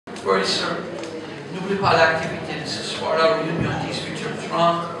frères et sœurs, n'oubliez pas l'activité de ce soir, la réunion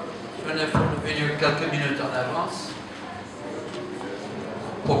 18h30. Venez pour venir quelques minutes en avance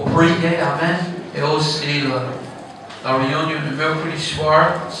pour prier, amen. Et aussi la réunion le mercredi soir,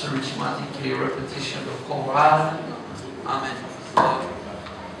 celui qui m'a dit qu'il y a répétition de chorale, amen.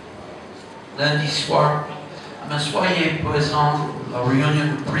 Lundi soir, amen. Soyez présents, la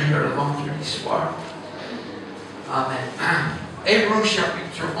réunion de prière le vendredi soir, amen. Hébreux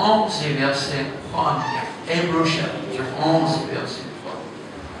chapitre 11 et verset 1. Hébreux chapitre 11 et verset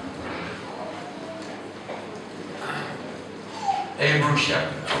 1. Hébreux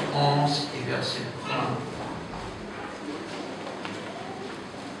chapitre 11 et verset 1.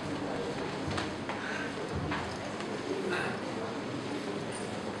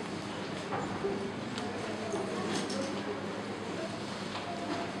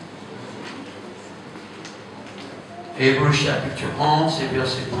 Hébreux chapitre 11 et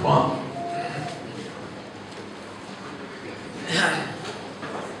verset 3.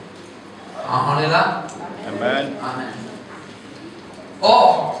 On est là? Amen. Amen.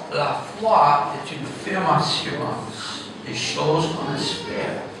 Or, la foi est une ferme assurance des choses qu'on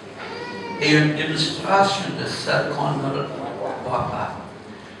espère et une illustration de celles qu'on ne voit pas.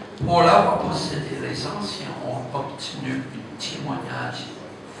 Pour l'avoir possédé, les anciens ont obtenu un témoignage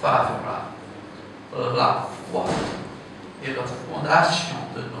favorable. La foi est la fondation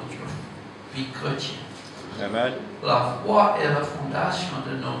de notre vie chrétienne. Amen. La foi est la fondation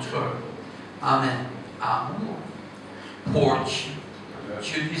de notre amen, amour pour Dieu.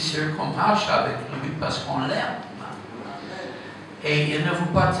 Dieu désire qu'on marche avec lui parce qu'on l'aime. Et il ne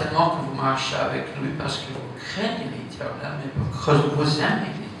veut pas tellement que vous marchiez avec lui parce que vous craignez l'Éternel, mais parce que vous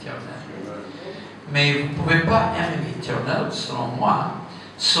aimez l'Éternel. Mais vous ne pouvez pas aimer l'Éternel, selon moi,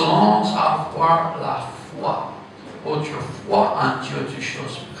 sans avoir la foi. Votre foi en Dieu est une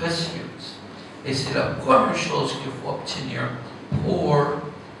chose précieuse. Et c'est la première chose qu'il faut obtenir pour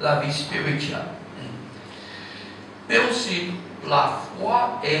la vie spirituelle. Mais aussi, la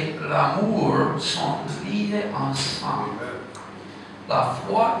foi et l'amour sont liés ensemble. La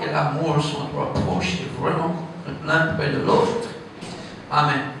foi et l'amour sont rapprochés vraiment l'un près de l'autre.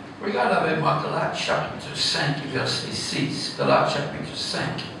 Amen. Regarde avec moi Galates chapitre 5 et verset 6. Galates chapitre 5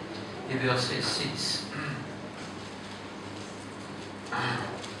 et verset 6.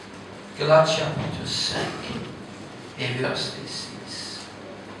 Galates chapitre 5 et verset 6.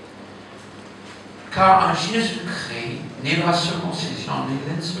 Car en Jésus-Christ, ni la circoncision ni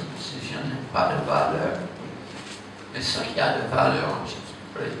l'incirconcision n'ont pas de valeur. Mais ce qui a de valeur en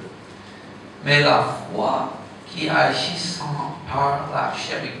Jésus-Christ, mais la foi qui agissant par la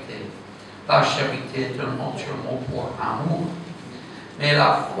charité est un autre mot pour amour, mais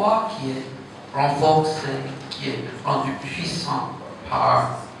la foi qui est renforcée, qui est rendue puissante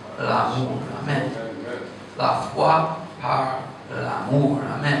par l'amour. Amen. La foi par l'amour.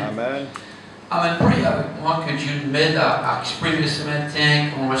 Amen. Amen. Amen. Priez avec moi que Dieu nous aide à exprimer ce matin,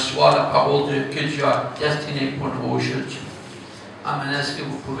 qu'on reçoit la parole que Dieu a destinée pour nous aujourd'hui. Amen. Est-ce que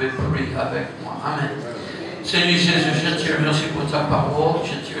vous pouvez prier avec moi? Amen. Seigneur Jésus, je te remercie pour ta parole.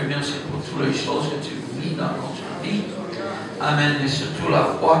 Je te remercie pour toutes les choses que tu vis dans notre vie. Amen. Et surtout la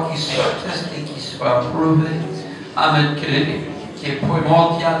foi qui sera testée, qui sera prouvée. Amen. Qui est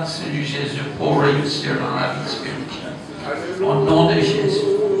primordial, Seigneur Jésus, pour réussir dans la vie spirituelle. Au nom de Jésus.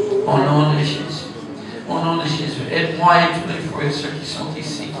 Au nom de Jésus. Au nom de Jésus. Aide-moi et tous les frères et ceux qui sont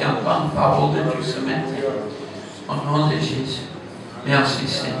ici, qui entendent la parole de Dieu ce matin. Au nom de Jésus. Merci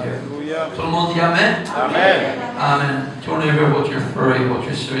Seigneur. Tout le monde dit Amen. Amen. Amen. Tournez vers votre frère et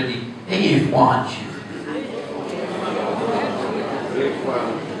votre sœur et dites, ayez foi en Dieu.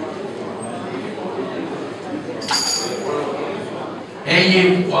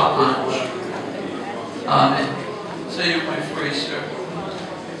 Ayez foi en Dieu. Amen. Seigneur, mes frères et sœurs.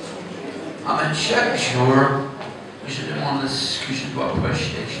 Amen. Chaque jour, je demande ce que je dois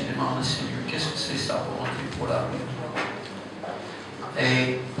prêcher. Je demande au Seigneur, qu'est-ce que c'est sa volonté pour la vie?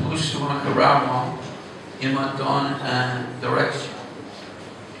 Et plus souvent que rarement, il me donne une direction.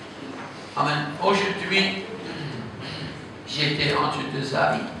 Amen. Aujourd'hui, j'étais entre deux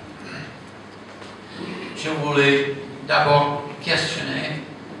avis. Je voulais d'abord questionner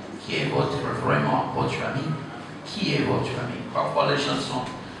qui est vraiment votre ami. Qui est votre ami? Parfois les gens sont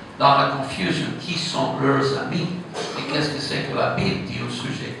dans la confusion. Qui sont leurs amis? Et qu'est-ce que c'est que la Bible dit au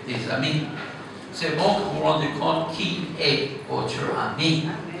sujet des amis? C'est bon que vous vous rendez compte qui est votre ami.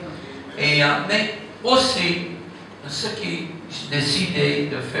 Et, mais aussi, ce que j'ai décidé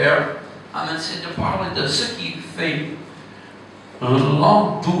de faire, c'est de parler de ce qui fait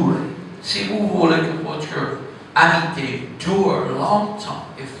l'endurer. Si vous voulez que votre amitié dure longtemps,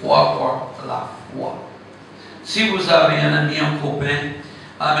 il faut avoir la foi. Si vous avez un ami, un copain,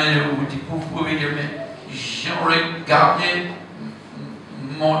 amen, vous pouvez dire, mais j'aimerais garder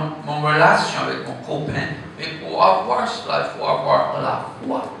mon relation avec mon copain, mais pour avoir cela, il faut avoir la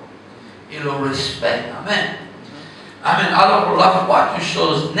foi et le respect. Amen. Amen. Alors, la foi est une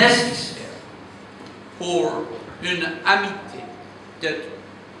chose nécessaire pour une amitié d'être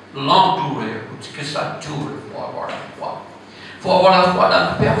longue durée, que ça dure, il faut avoir la foi. Il faut avoir la foi dans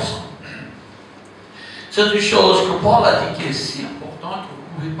la personne. C'est une chose que Paul a dit qui est si importante que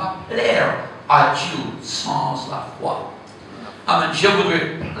vous ne pouvez pas plaire à Dieu sans la foi. Amen. Je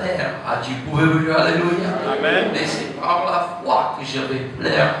voudrais plaire à Dieu. Pouvez-vous dire Alléluia? Amen. Mais c'est par la foi que je vais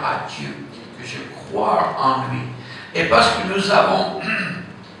plaire à Dieu, que je crois en lui. Et parce que nous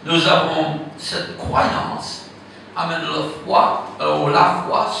avons cette croyance, amen, la foi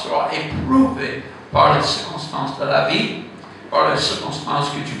sera éprouvée par les circonstances de la vie, par les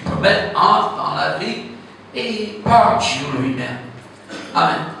circonstances que tu peux mettre dans la vie, et par Dieu lui-même.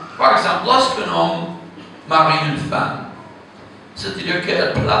 Amen. Par exemple, lorsqu'un homme marie une femme, c'est-à-dire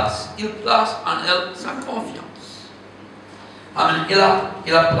il place en elle sa confiance. Amen. Il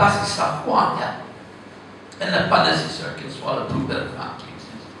a placé sa foi en elle. Elle n'est pas nécessaire qu'elle soit la plus belle femme qui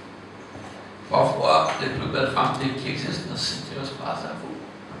existe. Parfois, les plus belles femmes qui existent ne s'intéressent pas à vous.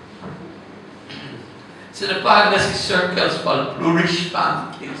 Ce n'est pas nécessaire qu'elle soit la plus riche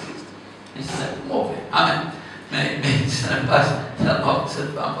femme qui existe. Et ce n'est pas mauvais. Amen. Mais ce n'est pas tellement que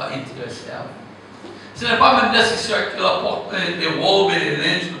cette femme va intéresser à vous. Ce n'est pas même nécessaire qu'elle apporte les robes et les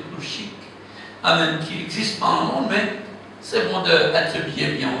linges les plus chics, amen, qui existent dans le monde, mais c'est bon d'être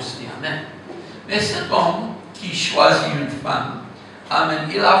bien aussi. Amen. Mais cet homme qui choisit une femme, amen,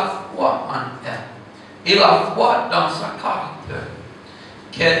 il a foi en elle. Il a foi dans sa caractère.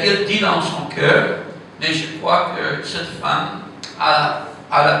 Qu'il dit dans son cœur, mais je crois que cette femme a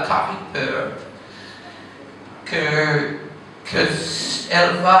le caractère qu'elle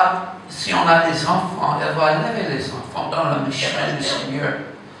va, si on a des enfants, elle va élever les enfants dans la mission du Seigneur,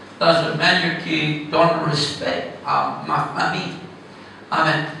 dans une manière qui donne respect à ma famille.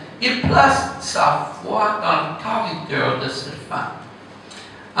 Amen. Il place sa foi dans le caractère de cette femme.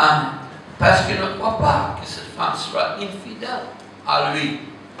 Amen. Parce qu'il ne croit pas que cette femme sera infidèle à lui.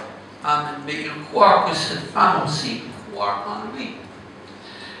 Amen. Mais il croit que cette femme aussi croit en lui.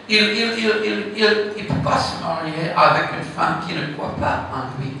 Il ne peut pas se marier avec une femme qui ne croit pas en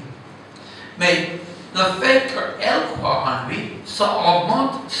lui. Mais le fait qu'elle croit en lui, ça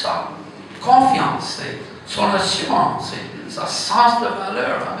augmente sa confiance, son assurance, sa sens de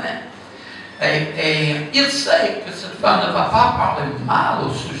valeur. Amen. Et il sait que cette femme ne va pas parler mal au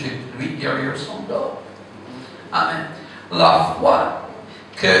sujet de lui derrière son dos. Amen. La foi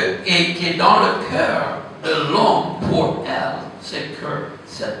qui est dans le cœur de l'homme pour elle, c'est que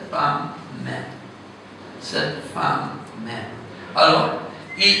cette femme m'aime. Cette femme m'aime. Alors,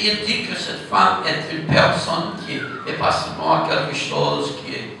 il dit que cette femme est une personne qui est pas seulement quelque chose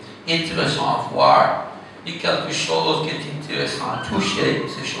qui est intéressant à voir, ni quelque chose qui est intéressant à toucher.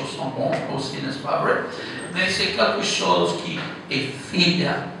 Ces choses sont bonnes aussi, n'est-ce pas vrai? Mais c'est quelque chose qui est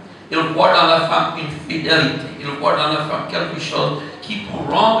fidèle. Il voit dans la femme une fidélité. Il voit dans la femme quelque chose qui peut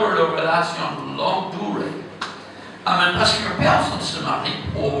rendre la relation de longue durée. Amen. Parce que personne ne se marie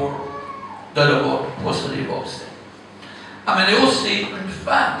pour se divorcer. Amen. Et aussi, une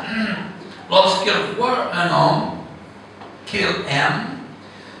femme, lorsqu'elle voit un homme qu'elle aime,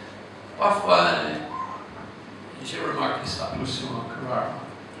 parfois, j'ai remarqué ça plus souvent que rarement.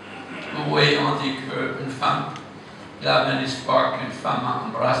 Vous voyez, on dit qu'une femme, il y a une histoire qu'une femme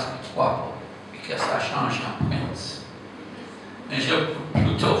embrasse trois fois et que ça change en prince. Mais j'ai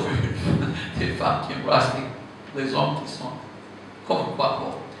plutôt vu des femmes qui embrassent les hommes qui sont comme un guapo.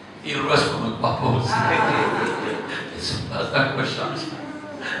 Ils restent comme un guapo aussi. C'est pas un quoi change.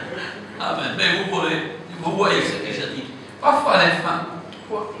 Amen. Mais vous voyez ce que je dis. Parfois les femmes,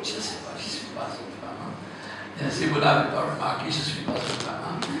 je ne sais pas, je ne suis pas une femme. Hein. Si vous n'avez pas remarqué, je ne suis pas une femme.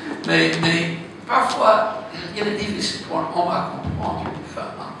 Hein. Mais parfois, il est difficile pour un homme à comprendre une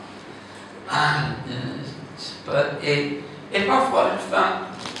femme. Hein. Et parfois, une femme,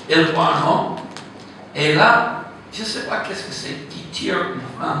 elle voit un homme, et là, je ne sais pas qu'est-ce que c'est qui tire une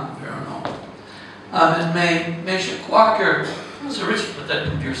femme vers un homme. Mais je crois que, M. Richie peut-être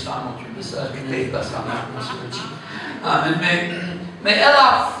peut dire ça dans notre message, mais pas ça, M. Richie. Mais elle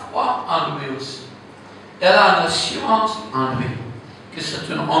a foi en lui aussi. Elle a une assurance en lui, que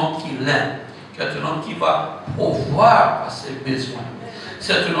c'est un homme qui l'aime, que c'est un homme qui va pourvoir à ses besoins.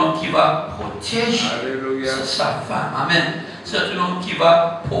 C'est un homme qui va protéger sa femme. Amen. C'est un homme qui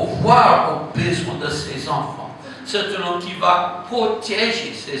va pourvoir aux besoins de ses enfants. c'est un homme qui va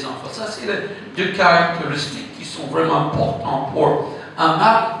protéger ses enfants. Ça, c'est les deux caractéristiques qui sont vraiment importantes pour un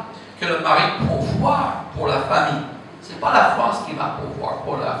mari. Que le mari pourvoit pour la famille. Ce n'est pas la France qui va pourvoir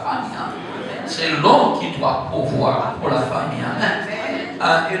pour la famille. Hein. C'est l'homme qui doit pourvoir pour la famille.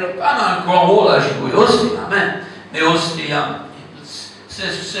 Amen. Et le femme a un grand rôle à jouer aussi. Amen. Mais aussi,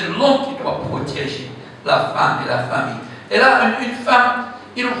 c'est l'homme qui doit protéger la femme et la famille. Et là, une femme,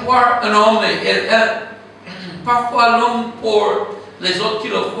 il voit un homme, et parfois l'homme, pour les autres qui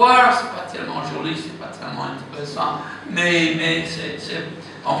le voient, c'est pas tellement joli, c'est pas tellement intéressant, mais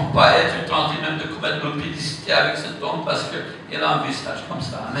on ne peut pas être tenté même de commettre l'obédicité avec cet homme parce qu'il a un visage comme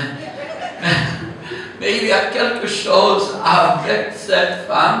ça. Amen. Mais il y a quelque chose avec cette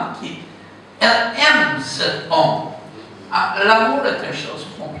femme qui, elle aime cet homme. L'amour est une chose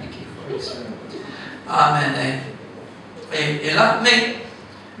compliquée, frère et sœur. Amen. Et là, mais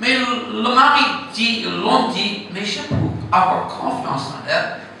le mari dit, l'homme dit, mais je peux avoir confiance en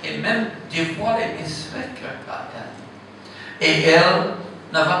elle et même dévoiler mes secrets à elle. Et elle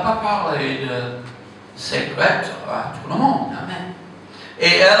ne va pas parler de secrets à tout le monde. Amen.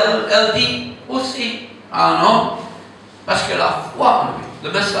 Et elle dit aussi à un homme, parce que la foi en lui,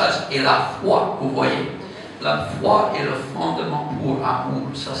 le message est la foi, vous voyez. La foi est le fondement pour l'amour.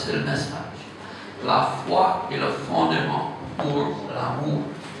 Ça, c'est le message. La foi est le fondement pour l'amour.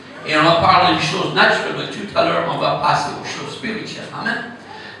 Et on a parlé des choses naturelles, mais tout à l'heure, on va passer aux choses spirituelles. Amen.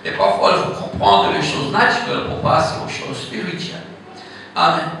 Et parfois, il faut comprendre les choses naturelles pour passer aux choses spirituelles.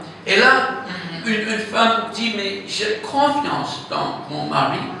 Amen. Et là, une femme dit, mais j'ai confiance dans mon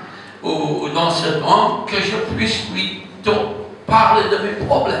mari ou dans cet homme que je puisse lui parler de mes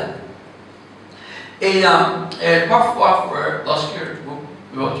problèmes. Et parfois, frère, lorsque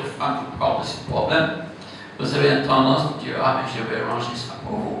votre femme vous parle de ses problèmes, vous avez une tendance de dire, ah, mais je vais arranger ça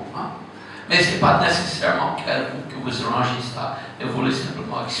pour vous. Hein? Mais ce n'est pas nécessairement que vous arrangez ça, et vous voulez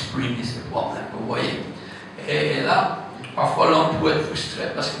simplement exprimer ses problèmes, vous voyez. Et là, parfois l'homme peut être frustré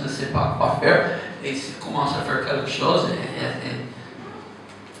parce qu'il ne sait pas quoi faire, et s'il commence à faire quelque chose,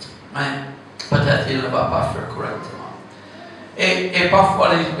 mais peut-être il ne va pas faire correctement. Et parfois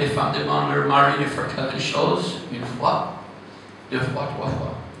les femmes demandent à leur mari de faire quelque chose une fois, deux fois, trois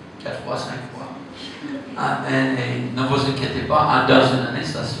fois, quatre fois, cinq fois. Amen. Et ne vous inquiétez pas, en 2 années,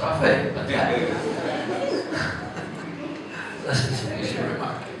 ça sera fait. Ça, c'est ce que j'ai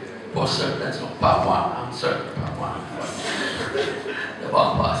remarqué. Pour certains, sont pas moi, certains pas moi.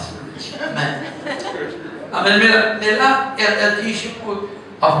 D'abord, pas Amen. Amen. Mais là, elle dit, je peux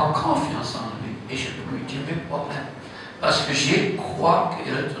avoir confiance en lui et je peux lui dire mes problèmes. Parce que je crois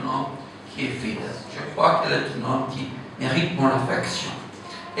qu'elle est un homme qui est fidèle. Je crois qu'elle est un homme qui mérite mon affection.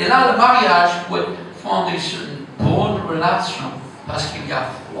 Et là, le mariage peut être fondé sur une bonne relation parce qu'il y a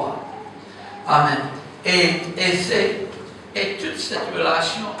foi. Amen. Et toute cette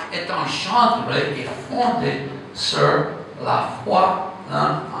relation est engendrée et fondée sur la foi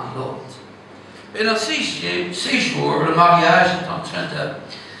l'un en l'autre. Et dans ces jours, le mariage est en train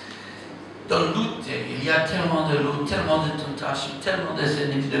de lutter. Il y a tellement de luttes, tellement de tentations, tellement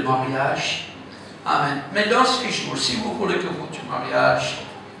d'ennemis de mariage. Amen. Mais dans ces jours, si vous voulez que votre mariage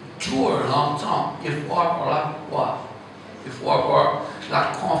dure longtemps, il faut avoir la foi. Il faut avoir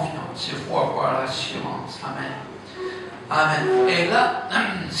la confiance. Il faut avoir l'assurance. Amen. Amen. Et là,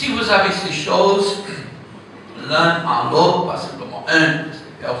 si vous avez ces choses, l'un en l'autre, pas simplement un,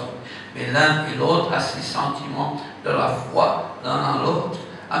 mais l'un et l'autre a ces sentiments de la foi, l'un en l'autre.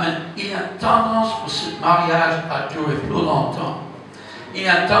 Amen. Il y a une tendance pour ce mariage à durer plus longtemps. Il y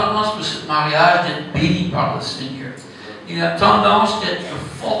a une tendance pour ce mariage d'être béni par le Seigneur. Il y a une tendance d'être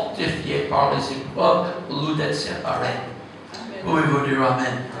fortifié par les épreuves au lieu d'être séparé. Pouvez-vous dire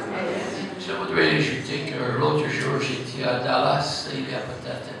Amen? Je voudrais ajouter que l'autre jour, j'étais à Dallas, il y a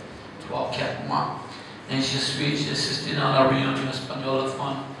peut-être 3 ou 4 mois. Et j'ai assisté dans la réunion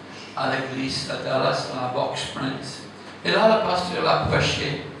espagnolophone à l'église à Dallas, dans la Box Springs. Et là, le pasteur a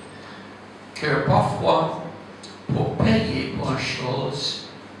prêché que parfois, pour payer pour une chose,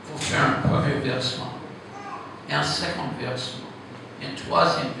 il faut faire un premier versement, et un second versement, et un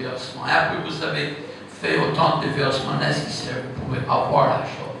troisième versement. Et après, vous avez fait autant de versements nécessaires, vous pouvez avoir la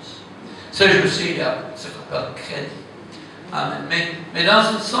chose. Ça, je sais, il y a ce qu'on appelle crédit. Amen. Mais dans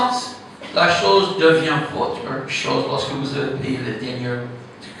un sens, la chose devient votre chose lorsque vous avez payé le dernier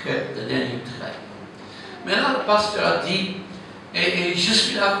trait. Mais là, le pasteur a dit, et je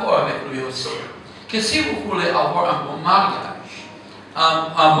suis d'accord avec lui aussi, que si vous voulez avoir un bon mariage, un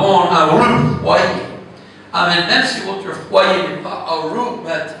heureux foyer, amen, même si votre foyer n'est pas heureux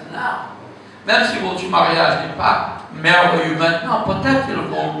maintenant, même si votre mariage n'est pas merveilleux maintenant, peut-être il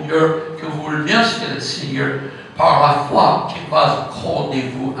vaut mieux que vous remerciez le Seigneur par la foi qu'il va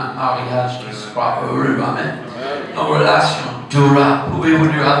accorder vous un mariage qui sera heureux. Amen. Nos relations durables. Pouvez-vous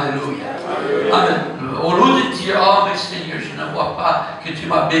dire Alléluia? Amen. Au lieu de dire, oh mais Seigneur, je ne vois pas que tu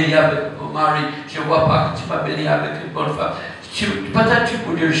m'as béni avec mon mari, je ne vois pas que tu m'as béni avec une bonne femme. Peut-être tu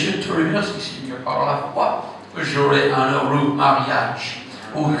peux dire, je te remercie Seigneur par la foi que j'aurai un heureux mariage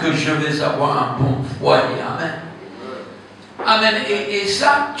ou que je vais avoir un bon foyer. Amen. Amen. Et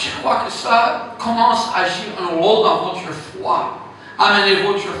ça, je crois que ça commence à agir un rôle dans votre foi. Amen. Et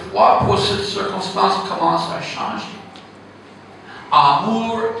votre foi, pour cette circonstance, commence à changer.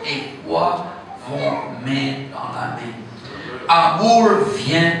 Amour et foi vont main dans la main. Amour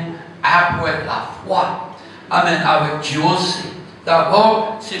vient après la foi. Amen. Avec Dieu aussi.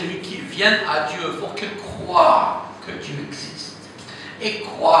 D'abord, celui qui vient à Dieu, il faut qu'il croie que Dieu existe. Et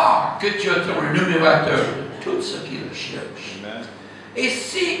croire que Dieu est un rémunérateur de tout ce qu'il cherche. Amen. Et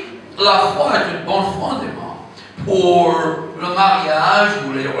si la foi est un bon fondement pour le mariage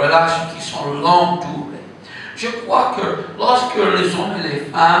ou les relations qui sont longue durée, je crois que lorsque les hommes et les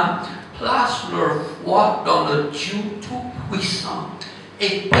femmes placent leur foi dans le Dieu tout-puissant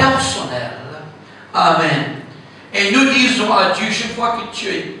et personnel, amen, et nous disons à Dieu, je crois que tu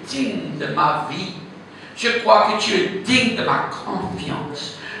es digne de ma vie, je crois que tu es digne de ma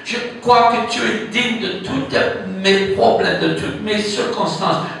confiance, je crois que tu es digne de tous mes problèmes, de toutes mes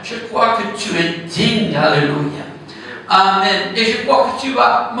circonstances, je crois que tu es digne, alléluia. Amen. Et je crois que tu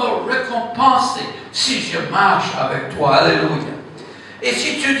vas me récompenser si je marche avec toi. Alléluia. Et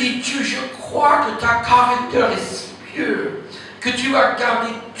si tu dis Dieu, je crois que ta caractère est si pur, que tu as gardé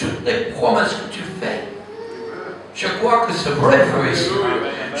toutes les promesses que tu fais. Je crois que c'est vrai, frère ici.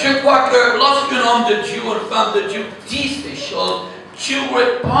 Je crois que lorsqu'un homme de Dieu, une femme de Dieu dit ces choses, Dieu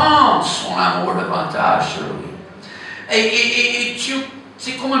répand son amour davantage sur lui. Et Dieu,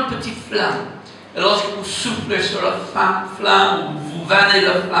 c'est comme une petite flamme. Et lorsque vous soufflez sur la flamme, ou vous vannez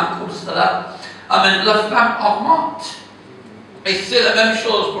la flamme comme cela, amen, la flamme augmente. Et c'est la même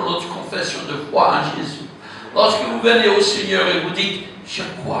chose pour notre confession de foi en Jésus. Lorsque vous venez au Seigneur et vous dites, je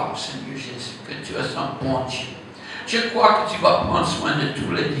crois au Seigneur Jésus, que tu es un bon Dieu. Je crois que tu vas prendre soin de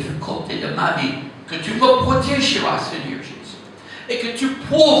toutes les difficultés de ma vie, que tu me protégeras, Seigneur Jésus. Et que tu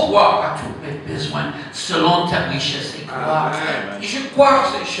pourvoiras à tous mes besoins selon ta richesse et gloire. Et je crois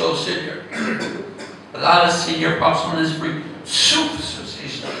ces choses, Seigneur. Là, le Seigneur, par son esprit, souffle sur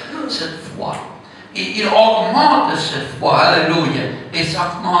cette foi. Et il augmente cette foi, alléluia. Et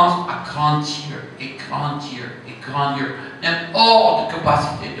ça commence à grandir, et grandir, et grandir. Même hors de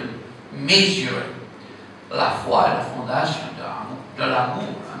capacité de mesurer la foi et la fondation de l'amour.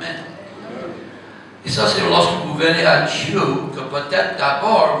 Amen. Et ça, c'est lorsque vous venez à Dieu, que peut-être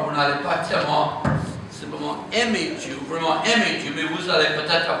d'abord, vous n'allez pas tellement simplement aimer Dieu, vraiment aimer Dieu, mais vous allez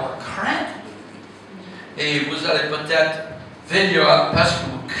peut-être avoir crainte de lui. Et vous allez peut-être venir parce que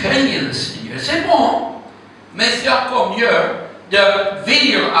vous craignez le Seigneur. C'est bon, mais c'est encore mieux de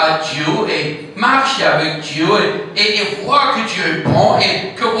venir à Dieu et marcher avec Dieu et voir que Dieu est bon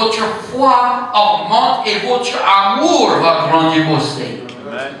et que votre foi augmente et votre amour va grandir aussi.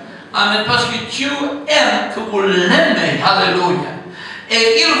 Amen. Amen. Parce que Dieu aime que vous l'aimez. Alléluia.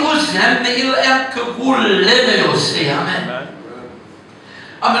 Et il vous aime, mais il aime que vous l'aimez aussi. Amen.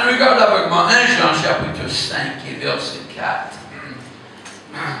 Amen. Regarde avec moi 1 Jean chapitre 5 et verset 4.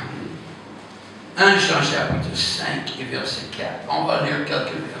 1 Jean chapitre 5 et verset 4. On va lire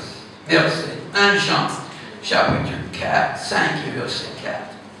quelques versets. 1 Jean chapitre 4, 5 et verset 4.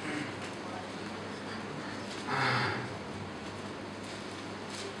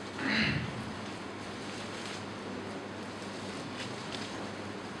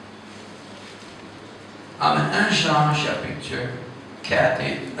 Amen. 1 Jean chapitre 4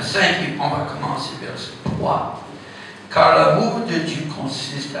 et 5 et on va commencer verset 3. Car l'amour de Dieu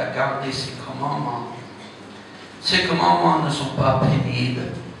consiste à garder ses commandements. Ces commandements ne sont pas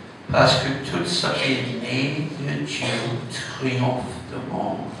pénibles, parce que tout ce qui est né de Dieu triomphe du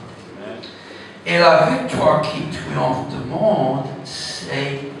monde. Et la victoire qui triomphe du monde,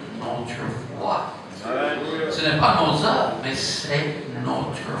 c'est notre foi. Ce n'est pas nos œuvres, mais c'est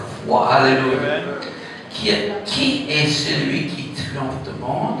notre foi. Alléluia. Qui est celui qui triomphe du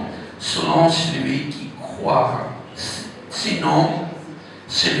monde, selon celui qui croit. Sinon,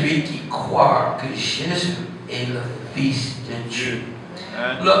 celui qui croit que Jésus est le Fils de Dieu.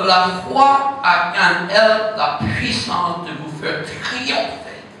 La foi a en elle la puissance de vous faire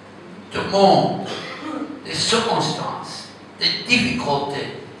triompher du monde, des circonstances, des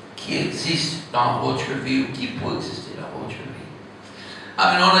difficultés qui existent dans votre vie ou qui peuvent exister dans votre vie.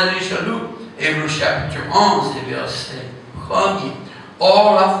 Amen. On a déjà lu Hébreux chapitre 11 et verset 1er.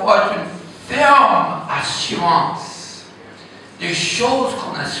 Or, la foi est une ferme assurance des choses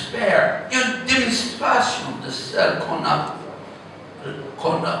qu'on espère, et une démonstration de celles qu'on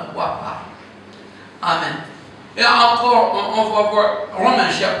ne voit pas. Amen. Et encore, on va voir Romains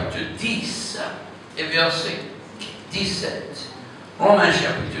chapitre 10 et verset 17. Romains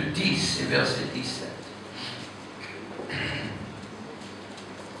chapitre 10 et verset 17.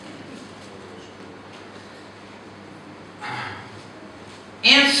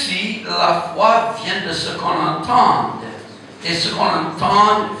 Ainsi, la foi vient de ce qu'on entend, et ce qu'on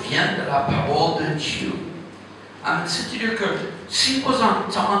entend vient de la parole de Dieu. C'est-à-dire que si vous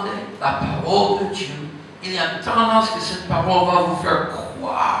entendez la parole de Dieu, il y a une tendance que cette parole va vous faire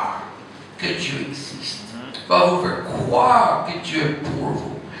croire que Dieu existe, va vous faire croire que Dieu est pour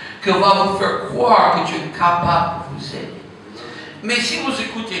vous, que va vous faire croire que Dieu est capable de vous aider. Mais si vous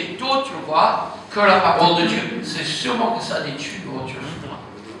écoutez d'autres voix que la parole de Dieu, c'est sûrement que ça détruit votre foi.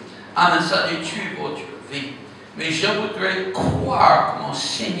 Amen, ça détruit votre vie. Mais je voudrais croire que mon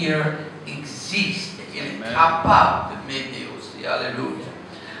Seigneur existe et qu'il est capable de m'aider aussi. Alléluia.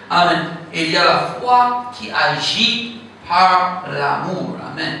 Amen. Et il y a la foi qui agit par l'amour.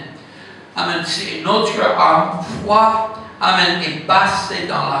 Amen. Amen. C'est notre foi, amen, est basée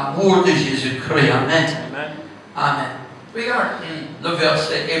dans l'amour de Jésus-Christ. Amen. Amen. Amen. Regarde le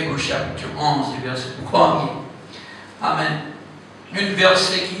verset Hébreux chapitre 11, le verset 1er. Amen. Un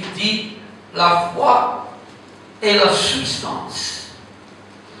verset qui dit la foi est la substance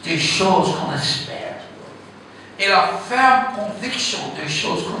des choses qu'on espère et la ferme conviction des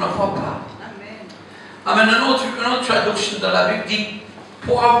choses qu'on ne voit pas. Amen. Une autre traduction de la Bible dit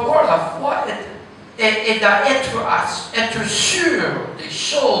pour avoir la foi est d'être sûr des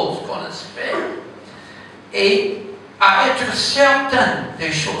choses qu'on espère et à être certain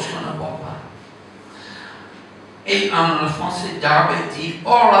des choses qu'on ne voit pas. Et en français, Darby dit,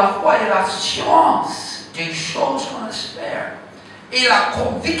 or la foi est l'assurance des choses qu'on espère et la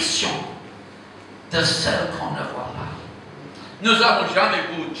conviction de celles qu'on ne voit pas. Nous n'avons jamais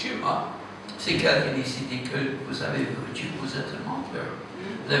vu Dieu. Hein? C'est quelqu'un ici dit que vous avez vu Dieu, vous êtes un menteur.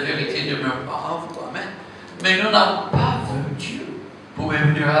 La vérité ne demeure pas en vous. Amen. Mais nous n'avons pas vu Dieu.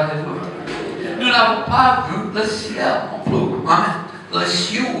 Pouvez-vous dire alléluia? Nous n'avons pas vu le ciel non plus. Amen. Le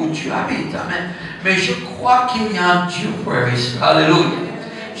ciel où Dieu habite. Amen. Mais je crois qu'il y a un Dieu, frère et sœur. Alléluia.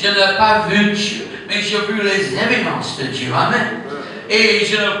 Je n'ai pas vu Dieu, mais j'ai vu les évidences de Dieu. Amen. Et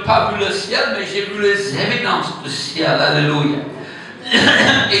je n'ai pas vu le ciel, mais j'ai vu les évidences du ciel. Alléluia.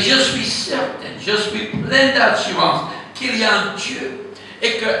 Et je suis certain, je suis plein d'assurance qu'il y a un Dieu.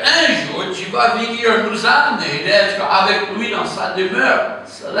 Et qu'un jour, Dieu va venir nous amener d'être avec lui dans sa demeure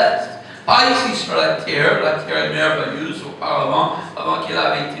céleste. Pas ici sur la terre est merveilleuse auparavant, avant qu'elle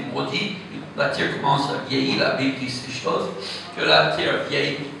avait été maudite. La terre commence à vieillir, la Bible dit ces choses, que la terre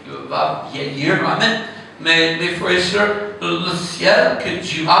va vieillir. Amen. Mais mes frères et sœurs, le ciel que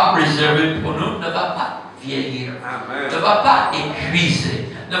Dieu a réservé pour nous ne va pas vieillir, Amen. Ne va pas épuiser,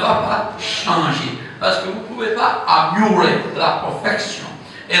 ne va pas changer, parce que vous ne pouvez pas améliorer la perfection.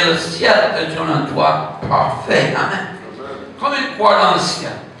 Et le ciel est un endroit parfait. Amen. Combien de croient dans le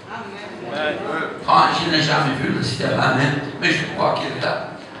ciel? Amen. Quand je n'ai jamais vu le ciel, Amen, mais je crois qu'il est là.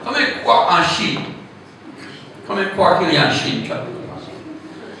 Combien de croient en Chine? Combien de croient qu'il y a en Chine?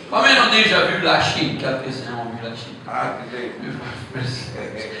 Combien ont déjà vu la Chine? Quelques-uns ont vu la Chine.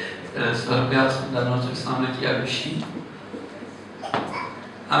 La seule personne dans notre assemblée qui a vu Chine.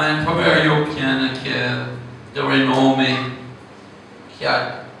 Amen. Premier Européen qui est de renom, mais qui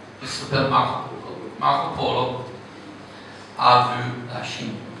s'appelle Marco Polo, a vu la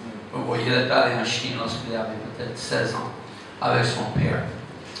Chine. Vous voyez, il est allé en Chine lorsqu'il avait peut-être 16 ans avec son père.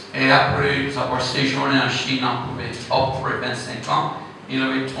 Et après avoir séjourné en Chine après 25 ans, il est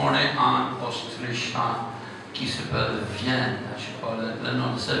retourné en Autriche, qui s'appelle Vienne. Je crois le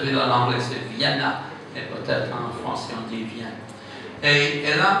nom de cette ville en anglais c'est Vienna, et peut-être en français on dit Vienne.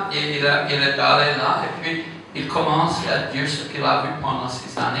 Et là, il est allé là, et puis il commence à dire ce qu'il a vu pendant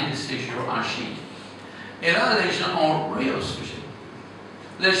ces années de séjour en Chine. Et là, les gens ont ri au sujet.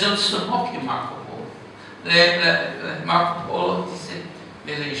 Les gens se moquaient de Marco Polo. Marco Polo disait,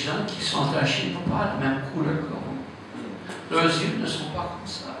 mais les gens qui sont en Chine n'ont pas la même couleur que vous. Leurs yeux ne sont pas comme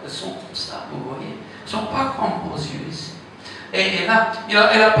ça. Ils sont comme ça, vous voyez. Ils ne sont pas comme vos yeux ici. Et là, il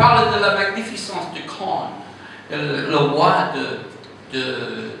a parlé de la magnificence du Khan, le roi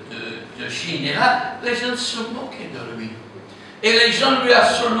de Chine. Et là, les gens se moquaient de lui. Et les gens lui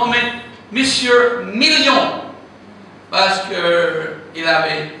ont surnommé Monsieur Million. Parce qu'il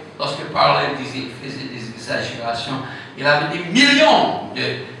avait, lorsqu'il parlait, il faisait des exagérations. Il avait des millions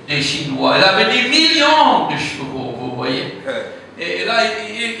de Chinois. Il avait des millions de chevaux, vous voyez. Et là,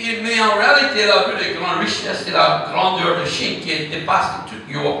 mais en réalité, il a vu les grandes richesses et la grandeur de Chine qui dépasse toute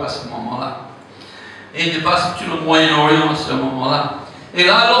l'Europe à ce moment-là. Et dépasse tout le Moyen-Orient à ce moment-là. Et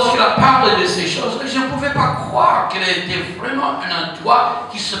là, lorsqu'il a parlé de ces choses, les gens ne pouvaient pas croire qu'il était vraiment un endroit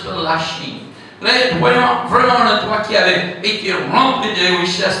qui s'appelle la Chine. Vraiment un endroit qui avait été rempli de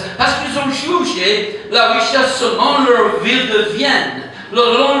richesses. Parce qu'ils ont jugé la richesse selon leur ville de Vienne,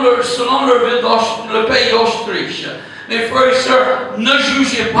 selon leur ville le pays d'Autriche. Mes frères et sœurs, ne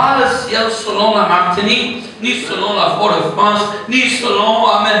jugez pas le ciel selon la Martinique, ni selon la Fort-de-France, ni selon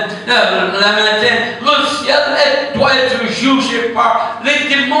la Montagne. Le ciel doit être jugé par les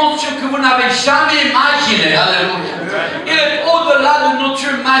dimensions que vous n'avez jamais imaginées. Alléluia. Il est au-delà de notre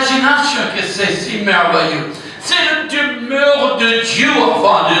imagination que c'est si merveilleux. C'est le demeure de Dieu,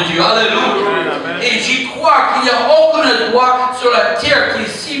 enfant de Dieu. Alléluia. Et j'y crois qu'il n'y a aucun endroit sur la terre qui est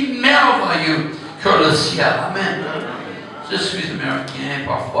si merveilleux que le ciel. Amen. Je suis américain,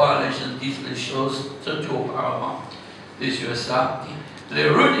 parfois les gens disent les choses, surtout auparavant des USA. Les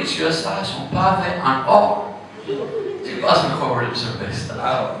rues des USA sont pavées en or. Je n'ai pas encore observé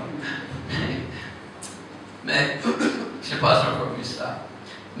ça. Mais je n'ai pas encore vu ça.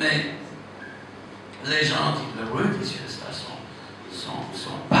 Mais les gens disent que les rues des USA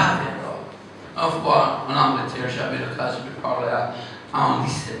sont pavées d'or. Une fois en Angleterre, j'avais l'occasion de parler à un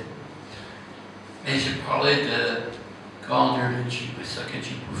lycée. Mais j'ai parlé de grandeur de Dieu et ce que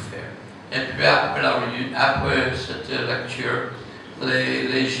Dieu peut faire. Et puis après cette lecture,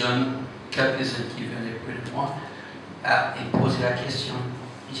 les jeunes, quelques-uns qui venaient près de moi, ils posaient la question.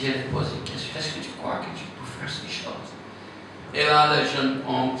 J'ai posé la question, est-ce que tu crois que Dieu peut faire ces choses? Et là, le jeune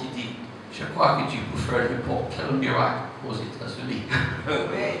homme qui dit, je crois que Dieu peut faire n'importe quel miracle aux États-Unis.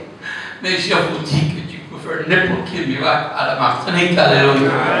 Mais je vous dis que Dieu peut faire n'importe quel miracle à la Martinique,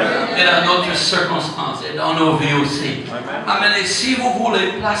 alléluia. Et dans notre circonstances et dans nos vies aussi. Amen. Et si vous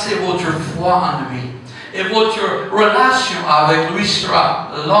voulez placer votre foi en lui, et votre relation avec lui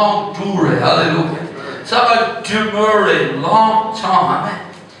sera longue durée, alléluia. Ça va demeurer longtemps, amen.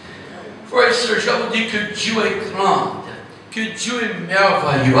 Frères et sœurs, je vous dis que Dieu est grand, que Dieu est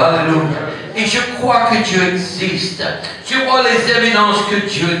merveilleux, alléluia. Et je crois que Dieu existe. Je vois les évidences que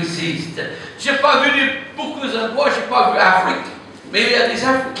Dieu existe. Je n'ai pas vu beaucoup d'endroits, je n'ai pas vu l'Afrique. Mais il y a des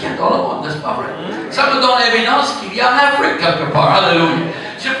Africains dans le monde, n'est-ce pas vrai? Ça me donne l'évidence qu'il y a en Afrique quelque part, alléluia.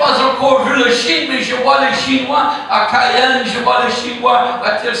 Je n'ai pas encore vu la Chine, mais je vois les Chinois à Cayenne, je vois les Chinois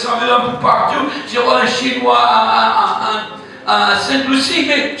à Tierceville, un peu partout, je vois les Chinois à Sainte-Lucie,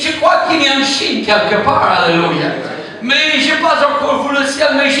 mais je crois qu'il y a une Chine quelque part, alléluia. Mais je n'ai pas encore vu le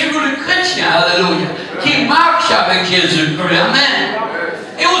ciel, mais j'ai vu les chrétiens, alléluia, qui marchent avec Jésus, amen.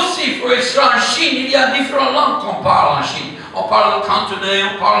 Et aussi, frères et sœurs, en Chine, il y a différentes langues qu'on parle en Chine. On parle le cantonais,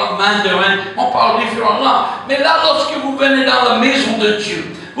 on parle le mandarin, on parle différentes langues. Mais là, lorsque vous venez dans la maison de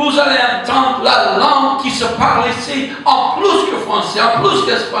Dieu, vous allez entendre la langue qui se parle ici, en plus que français, en plus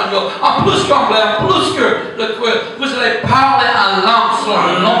qu'espagnol, en plus qu'anglais, en plus que le créole. Vous allez parler en langue sur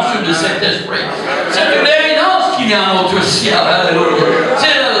l'onction de cet esprit. C'est une évidence qu'il y a un autre ciel, alléluia.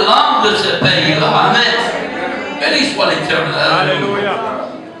 C'est la langue de ce pays-là, amen. Béni soit l'Éternel, alléluia.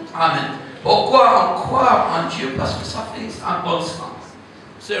 Amen. Pourquoi on croit en Dieu? Parce que ça fait un bon sens.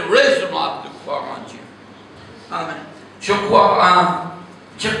 C'est raisonnable de croire en Dieu. Amen. Je crois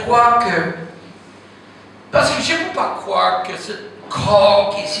que... Parce que je ne peux pas croire que ce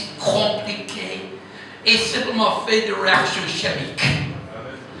corps qui est si compliqué est simplement fait de réactions chimiques.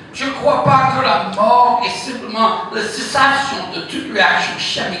 Je ne crois pas que la mort est simplement la cessation de toute réaction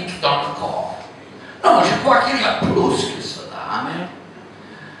chimique dans le corps. Non, je crois qu'il y a plus que cela. Amen.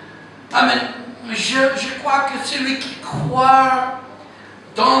 Amen. Je crois que celui qui croit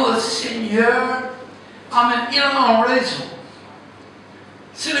dans le Seigneur, amen, il a raison.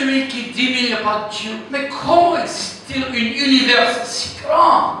 Celui qui dit qu'il n'y a pas de Dieu, mais comment existe-t-il un univers si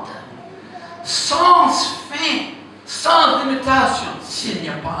grand, sans fin, sans limitation, s'il n'y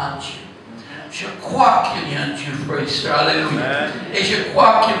a pas un Dieu? Je crois qu'il y a un Dieu, frère et sœur, alléluia. Et je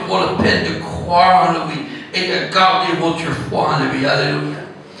crois qu'il vaut la peine de croire en lui et de garder votre foi en lui, alléluia.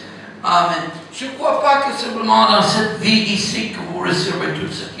 Amen. Je ne crois pas que simplement dans cette vie ici que vous recevrez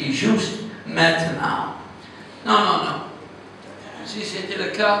tout ce qui est juste maintenant. Non, non, non. Si c'était le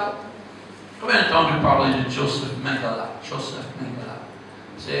cas, j'avais entendu parler de Joseph Mengele. Joseph Mengele.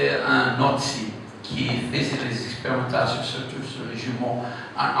 C'est un Nazi qui faisait des expérimentations surtout sur les jumeaux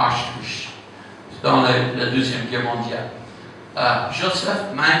en Autriche dans la Deuxième Guerre mondiale.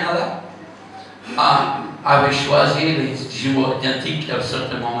 Joseph Mengele avait choisi les jumeaux identiques. À un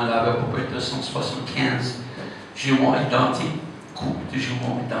certain moment, il avait à peu près 275 jumeaux identiques, couple de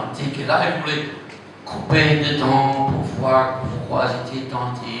jumeaux identiques. Et là, il voulait coupé dedans pour voir pourquoi c'était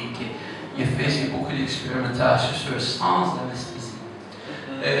authentique. Il faisait beaucoup d'expérimentations sur le sens d'anesthésie.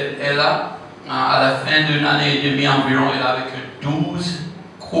 Et là, à la fin d'une année et demie environ, il avait que 12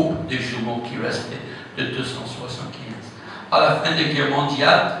 groupes de jumeaux qui restaient de 275. À la fin de la guerre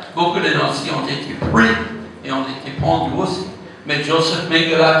mondiale, beaucoup de Nazis ont été pris et ont été pendus aussi. Mais Joseph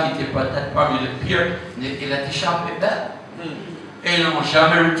Mengele, qui était peut-être parmi les pires, il a échappé belle. Et ils ne l'ont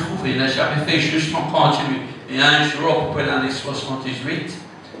jamais retrouvé, il n'a jamais fait jugement continu. Et un jour, à peu près dans les 78,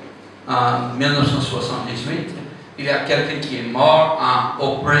 en 1978, il y a quelqu'un qui est mort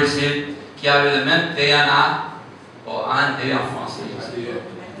au Brésil, qui avait le même DNA, ou ADN en français,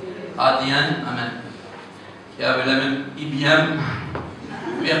 ADN, amen, qui avait le même IBM,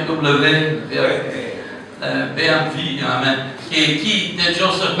 BMW, BMV, amen, qui de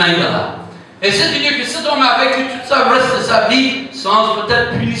Joseph Mengele. Et c'est-à-dire que cet homme a vécu toute sa reste de sa vie sans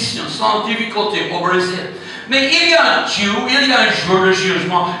peut-être punition, sans difficulté au Brésil. Mais il y a un Dieu, il y a un jour de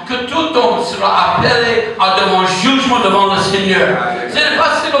jugement, que tout homme sera appelé à devant jugement devant le Seigneur. Ce n'est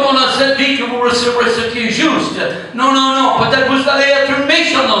pas seulement dans cette vie que vous recevrez ce qui est juste. Non, non, non. Peut-être vous allez être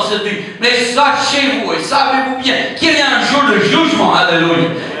méchant dans cette vie. Mais sachez-vous et savez-vous bien qu'il y a un jour de jugement. Alléluia.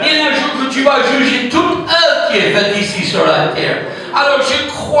 Il y a un jour que tu vas juger toute œuvre qui est faite ici sur la terre. Alors je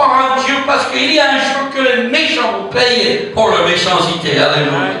crois en Dieu parce qu'il y a un jour que les méchants vont payer pour leur méchanceté.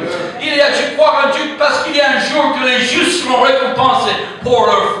 Alléluia. Je crois en Dieu parce qu'il y a un jour que les justes seront récompensés pour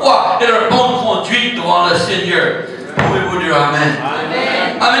leur foi et leur bonne conduite devant le Seigneur. Pouvez-vous dire Amen?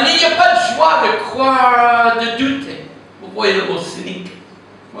 Amen. Amen. Il n'y a pas de joie de croire, de douter. Vous voyez le mot cynique?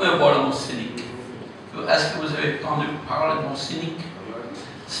 Vous pouvez voir le mot cynique. Est-ce que vous avez entendu parler du mot cynique?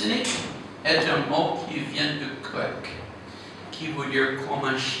 Cynique est un mot qui vient du grec, qui veut dire comme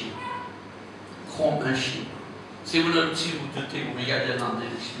un chien. Comme un chien. Si vous doutez, vous regardez dans le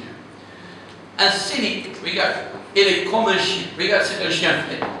dictionnaire. Un cynique, regarde, il est comme un chien. Regarde ce que le chien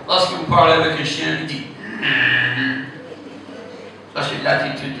fait. Lorsque vous parlez avec un chien, il dit ça c'est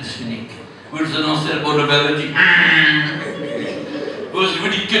l'attitude de cynique. Vous annoncez la bonne nouvelle, il dit vous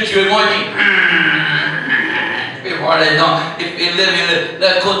dites que tu es moi, il dit il fait voir les dents, il lève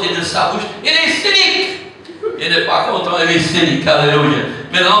le côté de sa bouche. Il est cynique. Il n'est pas content, il est cynique, alléluia.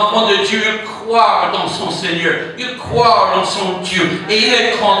 Mais l'enfant de Dieu, il croit dans son Seigneur, il croit dans son Dieu, et il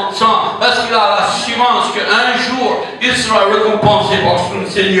est content parce qu'il a l'assurance qu'un jour, il sera récompensé par son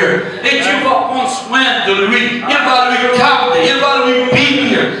Seigneur. Et Dieu va prendre soin de lui, il va lui garder, il va lui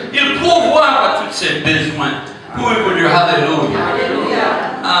bénir, il pourvoira à tous ses besoins. Pouvez-vous dire Alléluia?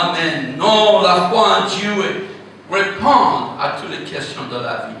 Amen. Non, la foi en Dieu répond à toutes les questions de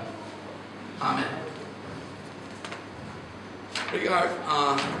la vie. Amen. Regarde,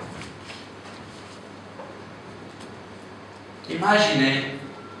 imaginez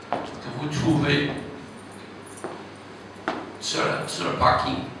que vous trouvez sur le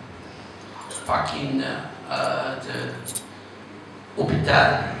parking de l'hôpital,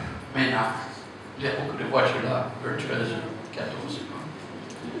 maintenant, il y a beaucoup de voitures là, vers 13 h 14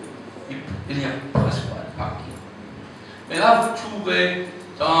 h. Il n'y a presque pas de parking. Mais là, vous trouvez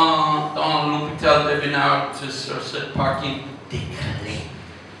dans l'hôpital de Ménard, sur ce parking, des clés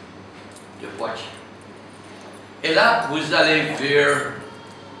de voiture. Et là, vous allez vers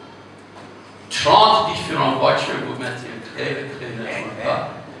 30 différentes voitures, vous mettez une clé, la clé ne tourne pas.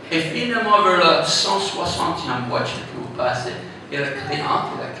 Et finalement, vers la 160e voiture que vous passez, et la clé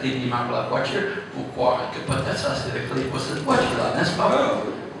entre, la clé démarre la voiture, vous croirez que peut-être ça c'est la clé pour cette voiture-là, n'est-ce pas vrai?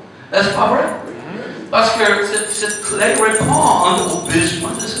 N'est-ce pas vrai? Parce que cette clé répond aux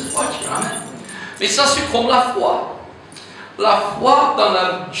besoins de cette voiture. Amen. Mais ça, c'est comme la foi. La foi dans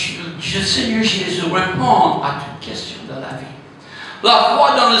le Seigneur Jésus répond à toute question de la vie. La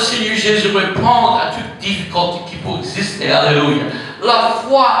foi dans le Seigneur Jésus répond à toute difficulté qui peut exister. Alléluia. La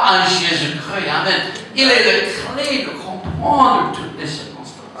foi en Jésus-Christ. Amen. Il est la clé de comprendre toutes les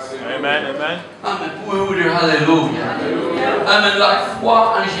circonstances. Amen. Amen. Amen. Pouvez-vous dire Alléluia? Amen. La foi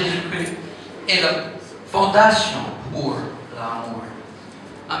en Jésus-Christ est la fondation pour l'amour.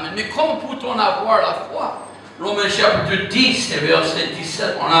 Amen. Mais comment peut-on avoir la foi? Romains chapitre 10 et verset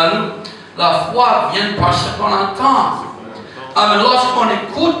 17, on a lu, la foi vient par ce qu'on entend. Amen. Lorsqu'on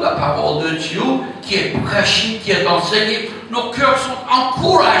écoute la parole de Dieu qui est prêchée, qui est enseignée, nos cœurs sont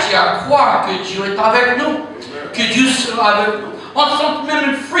encouragés à croire que Dieu est avec nous, que Dieu sera avec nous. On sent même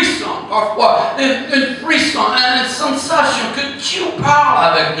une frisson, parfois, une frisson, une sensation que Dieu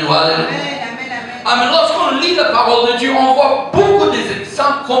parle avec nous. Alléluia. Amen. Lorsqu'on lit la parole de Dieu, on voit beaucoup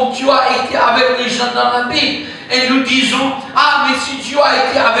d'exemples comme Dieu a été avec les gens dans la Bible. Et nous disons, ah, mais si Dieu a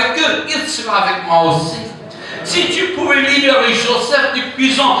été avec eux, il sera avec moi aussi. Si tu pouvais libérer Joseph de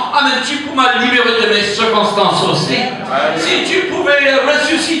prison, amen, tu pourras libérer de mes circonstances aussi. Si tu pouvais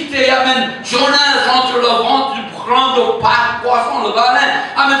ressusciter, amen, Jonas entre le ventre du grand poisson, le baleine,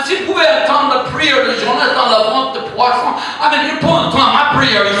 amen, si tu pouvais entendre la prière de Jonas dans le ventre de poisson, amen, il peut entendre ma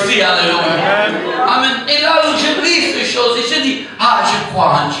prière ici, alléluia. Amen. Et là où je lis ces choses, et je dis, ah, je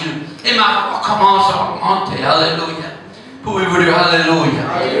crois en Dieu. Et ma foi commence à augmenter, alléluia. Pouvez-vous dire alléluia?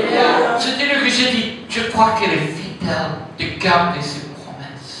 C'est-à-dire que je dis, je crois qu'elle est fidèle de garder ses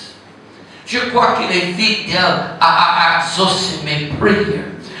promesses. Je crois qu'elle est fidèle à exaucer mes prières.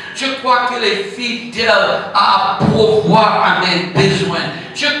 Je crois qu'elle est fidèle à pourvoir à mes besoins.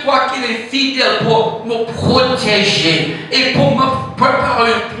 Je crois qu'elle est fidèle pour me protéger et pour me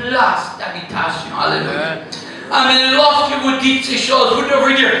préparer une place d'habitation. Alléluia. Amen. Lorsque vous dites ces choses, vous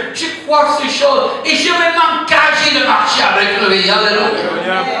devrez dire, je crois ces choses et je vais m'engager de marcher avec lui.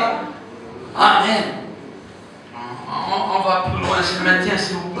 Alléluia. Amen. On va plus loin ce matin,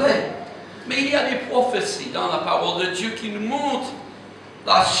 s'il vous plaît. Mais il y a des prophéties dans la parole de Dieu qui nous montrent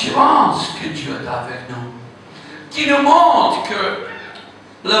l'assurance que Dieu est avec nous. Qui nous montre que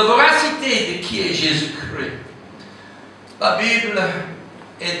la véracité de qui est Jésus-Christ. La Bible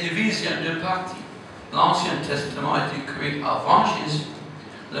est divisée en deux parties. L'Ancien Testament est écrit avant Jésus.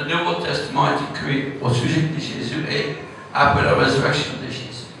 Le Nouveau Testament est écrit au sujet de Jésus et après la résurrection de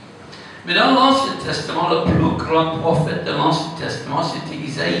Jésus. Mais dans l'Ancien Testament, le plus grand prophète de l'Ancien Testament, c'était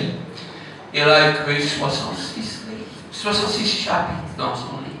Isaïe. Il a écrit 66 chapitres dans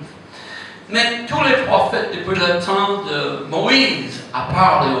son livre. Mais tous les prophètes depuis le temps de Moïse ont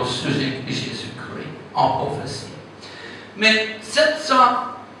parlé au sujet de Jésus-Christ en prophétie. Mais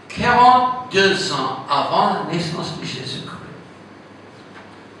 742 ans avant la naissance de Jésus-Christ,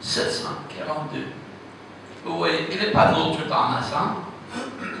 742, vous voyez, il n'est pas Notre-Dame à ça.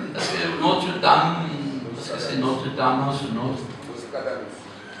 Est-ce que Notre-Dame, est-ce que c'est Notre-Dame ou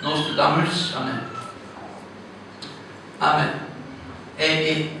Nostradamus? Amen. Amen.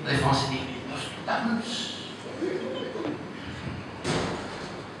 Et les Français disent Nostradamus.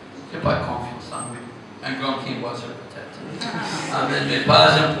 Je n'ai pas confiance en lui. Un grand Québécois peut-être. Amen. Mais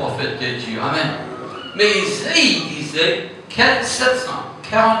pas un prophète de Dieu. Amen. Mais Isaïe disait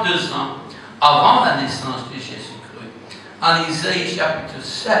 742 ans avant la naissance de Jésus-Christ. En Isaïe chapitre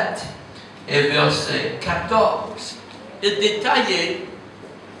 7 et verset 14, il détaillait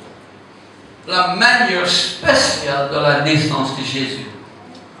la manière spéciale de la naissance de Jésus.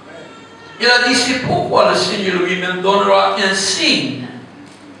 Il a dit, c'est pourquoi le Seigneur lui-même donnera un signe.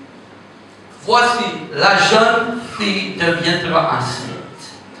 Voici, la jeune fille deviendra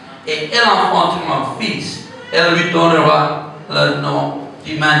enceinte, et elle enfantera un fils. Elle lui donnera le nom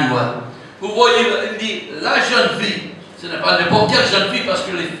d'Emmanuel. Vous voyez, il dit, la jeune fille, ce n'est pas n'importe quelle jeune fille, parce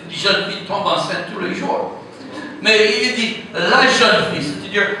que les jeunes filles tombent enceintes tous les jours. Mais il dit, la jeune fille,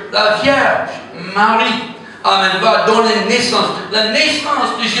 c'est-à-dire la Vierge, Marie, amen, va donner naissance. La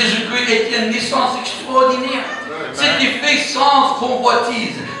naissance de Jésus-Christ était une naissance extraordinaire. C'était fait sans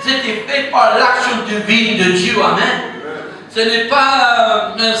convoitise. C'était fait par l'action divine de Dieu, amen. Ce n'est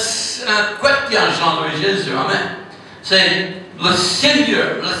pas un couette qui engendre Jésus, amen. C'est le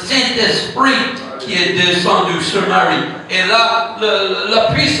Seigneur, le Saint-Esprit qui est descendu sur Marie. Et là, la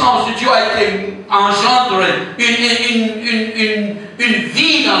puissance de Dieu a été engendrée, une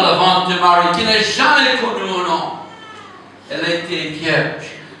vie dans le ventre de Marie qui n'a jamais connu un nom. Elle était vierge.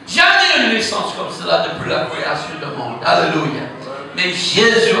 Jamais une naissance comme cela depuis la création du monde. Alléluia. Mais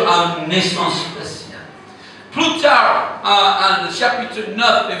Jésus a une naissance spéciale. Plus tard, en chapitre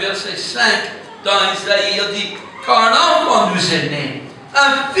 9, verset 5, dans Isaïe, il dit, car un enfant nous est né,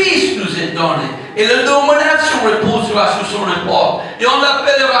 un fils nous est donné, et la domination reposera sur son épaule, et on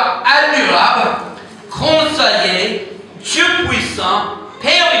l'appellera admirable, conseiller, Dieu puissant,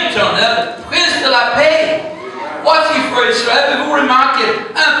 Père éternel, Prince de la paix. Voici, frères et sœurs, avez-vous remarqué,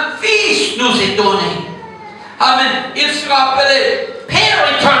 un fils nous est donné. Amen. Il sera appelé Père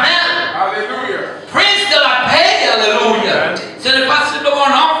éternel. Alléluia. Prince de la paix. Alléluia. Ce n'est pas simplement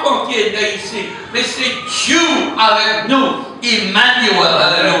un enfant qui est né ici, mais c'est Dieu avec nous. Emmanuel.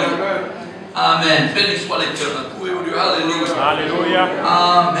 Alléluia. Amen. Béni soit l'Éternel. Pouvez-vous dire Alléluia. Alléluia.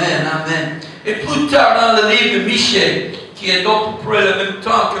 Amen. Amen. Et plus tard dans le livre de Michée, qui est donc à peu près le même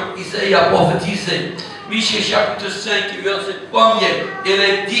temps que Isaïe a prophétisé, Michée chapitre 5, verset 1er, il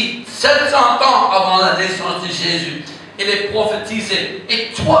est dit 700 ans avant la naissance de Jésus. Il est prophétisé.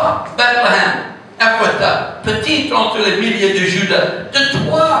 Et toi, Bethléem, Ephrata, petite entre les milliers de Judas, de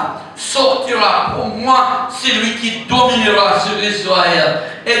toi sortira pour moi celui qui dominera sur Israël.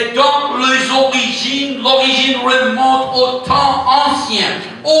 Et donc l'origine remonte au temps ancien,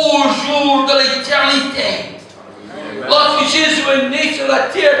 au jour de l'éternité. Lorsque Jésus est né sur la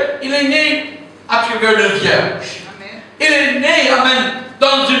terre, il est né à travers une vierge. Il est né, amen,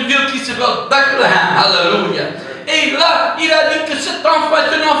 dans une ville qui s'appelle Bethléem. Alléluia. Et là, il a dit que cet enfant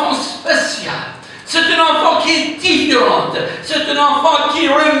est un enfant spécial. C'est un enfant qui est différent. C'est un enfant qui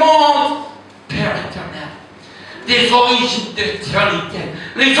remonte Père éternel, des origines d'éternité.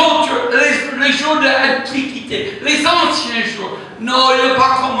 Les jours de l'Antiquité, les anciens jours. Non, il n'a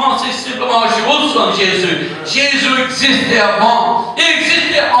pas commencé simplement à Jérusalem, Jésus. Jésus existait avant. Il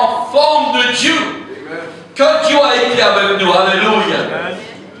existait en forme de Dieu. Que Dieu a été avec nous. Alléluia.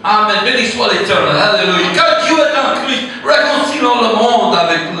 Amen. Béni soit l'Éternel. Alléluia. Que Dieu est en Christ, réconciliant le monde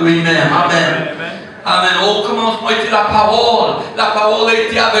avec lui-même. Amen. Amen. Au commencement était la parole. La parole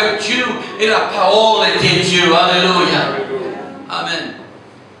était avec Dieu. Et la parole était Dieu. Alléluia. Amen.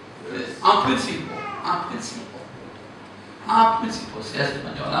 En principe. C'est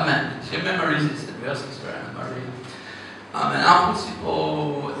espagnol. Amen. J'ai mémorisé cette verset sur la Marie. Amen. En principe,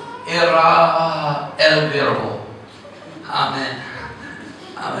 era el verbo. Amen.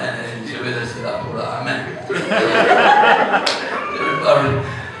 Amen. Je vais laisser là pour là. Amen.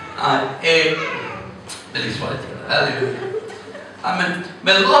 Et béni soit l'Éternel. Alléluia. Amen.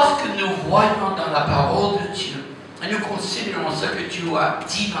 Mais lorsque nous voyons dans la parole de Dieu, et nous considérons ce que Dieu a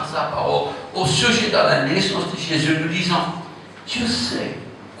dit dans sa parole au sujet de la naissance de Jésus, nous disons, Dieu sait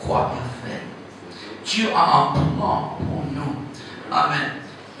quoi il fait. Dieu a un plan pour nous. Amen.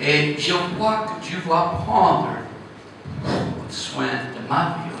 Et je vois que Dieu va prendre soin de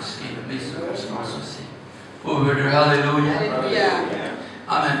ma vie aussi, de mes circonstances aussi. Pour vous dire Alléluia.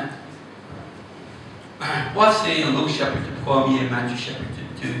 Amen. Voici Luc chapitre 1er et Matthieu chapitre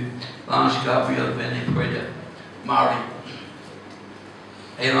 2. L'ange Gabriel venait près de Marie.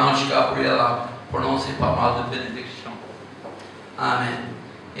 Et l'ange Gabriel a prononcé pas mal de bénédictions. Amen.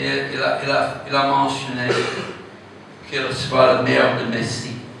 Il a mentionné qu'elle sera la mère de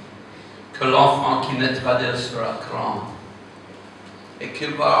Messie, que l'enfant qui naîtra d'elle sera grand, et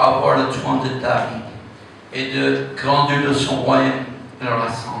qu'il va avoir le trône de David, et de grandeur de son royaume, il aura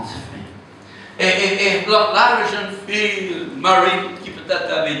sans fin. Et là, la jeune fille, Marie, qui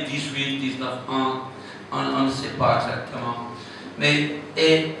peut-être avait 18, 19 ans, on ne sait pas exactement, mais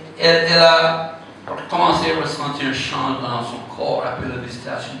elle a commencé à ressentir un changement dans son corps après la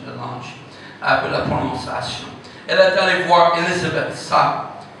visitation de l'ange, après la prononciation. Elle est allée voir Élisabeth,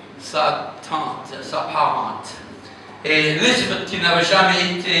 sa tante, sa parente. Et Élisabeth, qui n'avait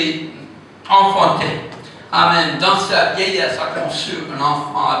jamais été enfantée, amen, dans sa vieillesse, a conçu un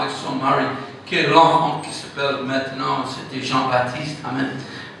enfant avec son mari, qui est l'enfant qui s'appelle maintenant, c'était Jean-Baptiste, amen.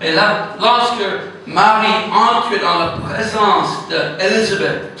 Et là, lorsque Marie entre dans la présence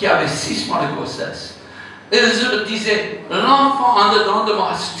d'Élisabeth, qui avait 6 mois de grossesse, Élisabeth disait, l'enfant en dedans de moi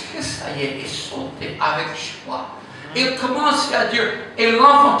a tressaillé et sauté avec joie. Il commençait à dire, et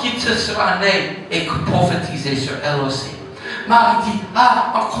l'enfant qui te sera né est prophétisé sur elle aussi. Marie dit,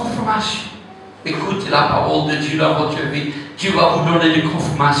 en confirmation. Écoutez la parole de Dieu dans votre vie. Dieu va vous donner des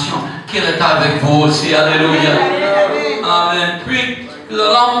confirmations qu'il est avec vous aussi. Alléluia. Amen. Puis,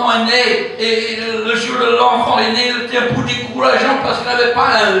 l'enfant est né, et le jour de l'enfant est né, il était un peu décourageant parce qu'il n'avait pas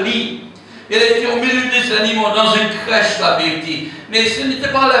un lit. Il était au milieu des animaux, dans une crèche, la Bible dit. Mais ce n'était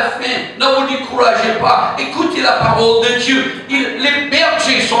pas la fin. Ne vous découragez pas. Écoutez la parole de Dieu. Les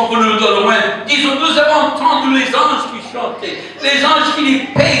bergers sont venus de loin. Disons, nous avons entendu les anges qui chantaient. Les anges qui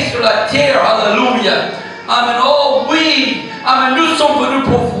paient sur la terre. Alléluia. Amen. Oh oui. Amen. Nous sommes venus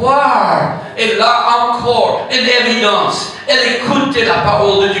pour voir. Et là encore, une évidence. Elle écoutait la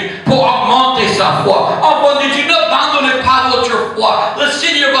parole de Dieu pour augmenter sa foi. Enfant de Dieu, n'abandonnez pas votre foi. Le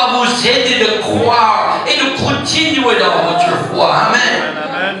Seigneur va vous aider de croire et de continuer dans votre foi. Amen.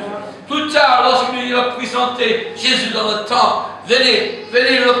 Amen. Plus tard, lorsqu'il a présenté Jésus dans le temple,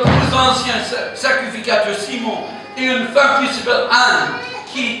 venez le plus ancien sacrificateur Simon et une femme qui s'appelle Anne,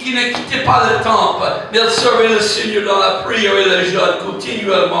 qui ne quittait pas le temple, mais elle servait le Seigneur dans la prière et le jeûne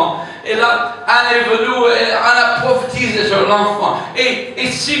continuellement. Et là, Anne est venue et Anne a prophétisé sur l'enfant. Et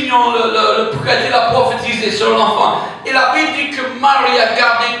Simeon, le prêtre, il a prophétisé sur l'enfant. Et la Bible dit que Marie a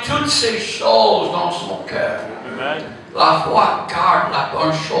gardé toutes ces choses dans son cœur. Amen. La foi garde la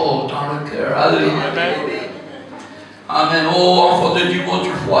bonne chose dans le cœur. Alléluia. Amen. Oh, enfant de Dieu,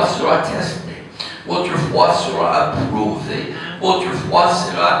 votre foi sera testée. Votre foi sera approuvée. Votre foi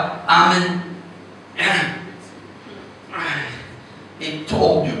sera, amen, et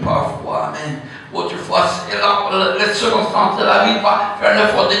tordue parfois, amen. Votre foi, la circonstance de la vie va faire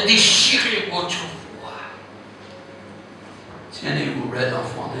l'effort de déchirer votre foi. Tenez-vous raide,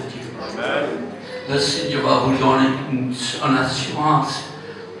 enfant de Dieu. Amen. Le Seigneur va vous donner une assurance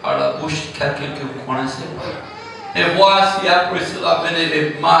par la bouche de quelqu'un que vous ne connaissez pas. Et voici après cela venaient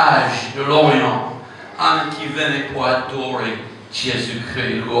les mages de l'Orient, qui venaient pour adorer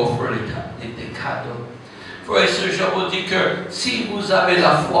Jésus-Christ, lui offrir des cadeaux. Frères et sœurs, je vous dis que si vous avez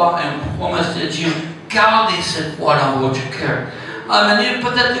la foi et une promesse de Dieu, gardez cette foi dans votre cœur. Amen.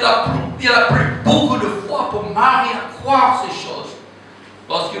 Peut-être il a pris beaucoup de foi pour Marie à croire ces choses.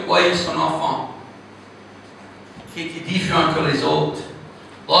 Lorsqu'il voyait son enfant, qui était différent que les autres,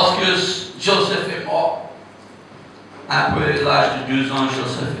 lorsque Joseph est mort, après l'âge de 12 ans,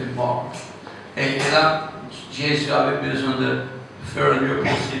 Joseph est mort. Et là, Jésus avait besoin de faire le mieux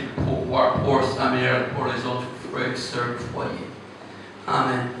possible pour voir pour sa mère, pour les autres frères et sœurs du foyer.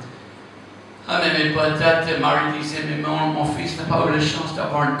 Amen. Amen. Mais peut-être Marie disait, mais mon fils n'a pas eu la chance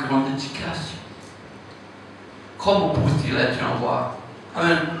d'avoir une grande éducation. Comment peut-il être un roi?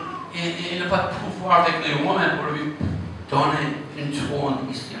 Amen. Il n'a pas de pouvoir avec les romains pour lui donner une trône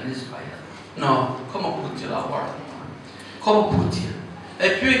ici en Israël. Non. Comment peut-il avoir? Comment peut-il?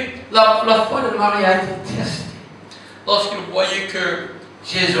 Et puis, la foi de Marie a été testée. Lorsqu'il voyait que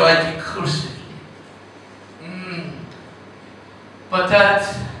Jésus a été crucifié. Peut-être,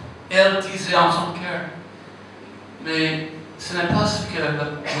 elle disait en son cœur, mais ce n'est pas ce que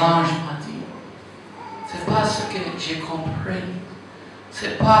l'ange m'a dit. Ce n'est pas ce que j'ai compris. Ce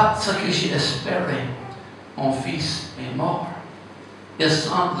n'est pas ce que j'ai espéré. Mon fils est mort. Il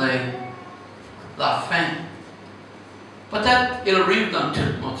semblait la fin. Peut-être il arrive dans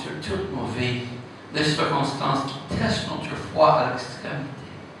toute nos vies des circonstances qui testent notre foi à l'extrémité.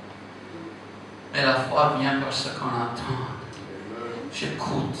 Mais la foi vient par ce qu'on entend.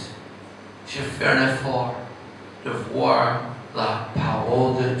 J'écoute. Je fais un effort de voir la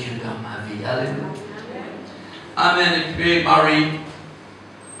parole de Dieu dans ma vie. Alléluia. Amen. Et puis Marie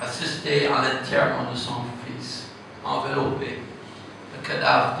assistait à l'enterrement de son fils, enveloppé le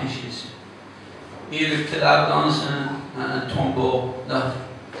cadavre de Jésus. Et le cadavre dans un tombeau neuf.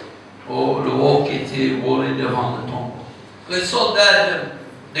 Le haut qui était roulé devant le tombeau. Les soldats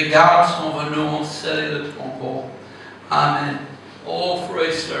de garde sont venus, ont scellé le tombeau. Amen. Oh, frères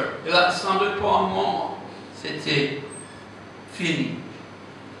et sœurs, il a sans doute pour un moment, c'était fini.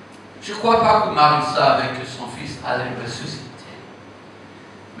 Je ne crois pas que Marie savait que son fils allait ressusciter.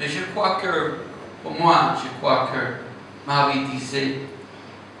 Mais je crois que, pour moi, je crois que Marie disait,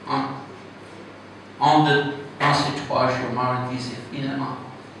 dans ces 3 jours, Marie disait finalement,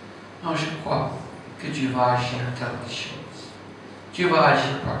 non, je crois que Dieu va agir quelque chose. Dieu va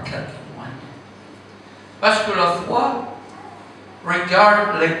agir par quelques moyens. Parce que la foi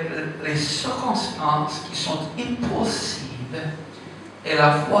regarde les circonstances qui sont impossibles et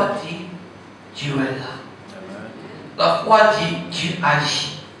la foi dit Dieu est là. La foi dit Dieu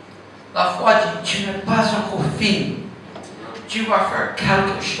agit. La foi dit Dieu n'est pas encore fini. Dieu va faire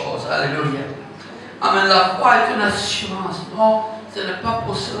quelque chose. Alléluia. Amen. La foi est une assurance. Non, ce n'est pas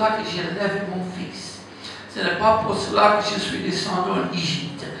pour cela que j'ai élevé mon fils. Ce n'est pas pour cela que je suis descendu en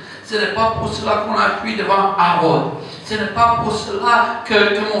Égypte. Ce n'est pas pour cela qu'on a appuyé devant Aaron. Ce n'est pas pour cela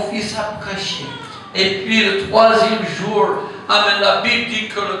que mon fils a prêché. Et puis le 3e jour, amen, la Bible dit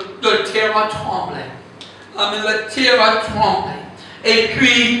que le terre a tremblé. Amen, la terre a tremblé. Et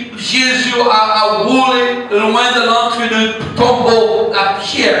puis Jésus a roulé loin de l'entrée du tombeau la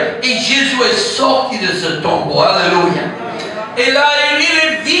pierre. Et Jésus est sorti de ce tombeau. Alléluia. Et là, il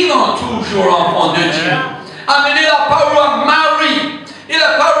est vivant toujours, enfant de Dieu. Amen, il a parlé à Marie. Il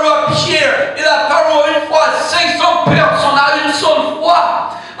a parlé à Pierre. Il a parlé une fois à 500 personnes à une seule fois.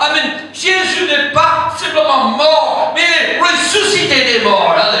 Amen. Jésus n'est pas simplement mort, mais il est ressuscité des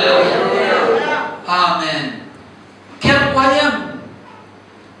morts. Alléluia. Amen. Quel royaume.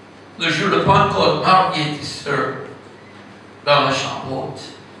 Le jour de Pentecôte, Marie était seule dans la chambre haute.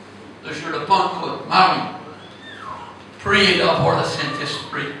 Le jour de Pentecôte, Marie priait d'abord le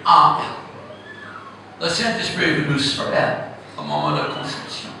Saint-Esprit en elle. Le Saint-Esprit est venu sur elle au moment de la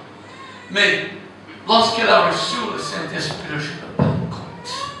conception. Mais lorsqu'elle a reçu le Saint-Esprit le jour de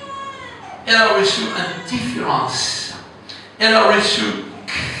Pentecôte, elle a reçu une différence. Elle a reçu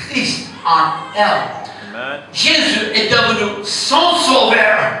Christ en elle. Amen. Jésus est devenu son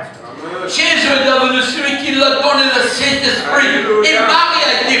sauveur. Jésus est devenu celui qui lui a donné le Saint-Esprit. Et Marie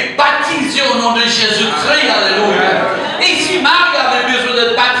a été baptisée au nom de Jésus-Christ. Alléluia. Et si Marie avait besoin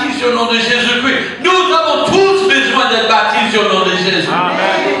d'être baptisée au nom de Jésus-Christ, nous avons tous besoin d'être baptisés au nom de Jésus.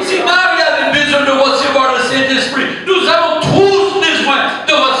 Amen. Si Marie avait besoin de recevoir le Saint-Esprit, nous avons tous besoin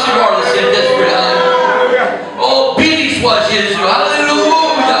de recevoir le Saint-Esprit. Alléluia. Oh, béni soit Jésus.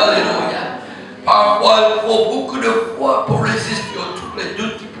 Alléluia. Alléluia. Parfois, il faut beaucoup de foi pour résister à tous les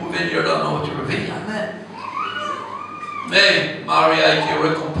doutes qui pouvaient venir dans notre vie. Amen. Mais Marie a été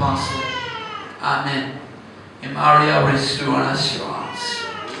récompensée. Amen. Et Marie a reçu une assurance.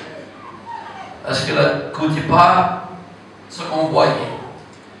 Parce qu'elle n'écoutait pas ce qu'on voyait.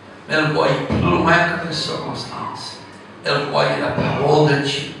 Mais elle voyait plus loin que les circonstances. Elle voyait la parole de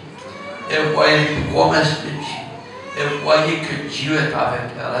Dieu. Elle voyait les promesses de Dieu. Elle voyait que Dieu est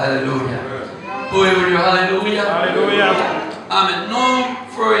avec elle. Alléluia. Pouvez-vous dire Alléluia? Alléluia. Amen. Non,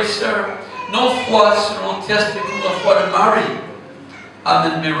 frères et sœurs, nos foi seront testées comme la foi de Marie.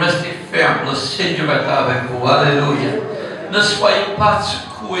 Amen. Mais restez fermes. Le Seigneur est avec vous. Alléluia. Ne soyez pas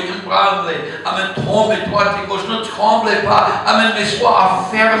secoués, ébranlés. Amen. Trompez droite et gauche. Ne tremblez pas. Amen. Mais soyez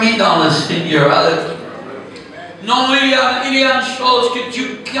affermis dans le Seigneur. Alléluia. Non, il y a une chose que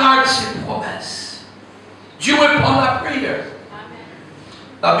Dieu garde ses promesses. Dieu répond à la prière.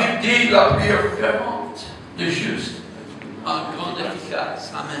 La Bible dit la prière fervente de juste en grande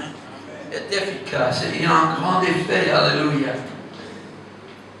efficace. Amen. Est efficace et en grand effet. Alléluia.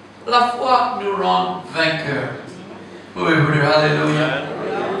 La foi nous rend vainqueurs. Pouvez-vous dire Alléluia.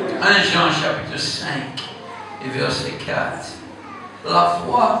 1 Jean chapitre 5 et verset 4. La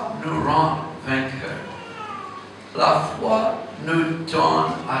foi nous rend vainqueurs. La foi nous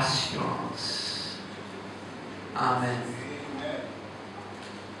donne assurance. Amen.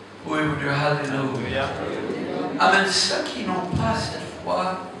 Pouvez-vous dire Alléluia. Amen. Ceux qui n'ont pas cette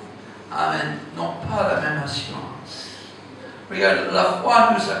foi, Amen, n'ont pas la même assurance. Regarde, la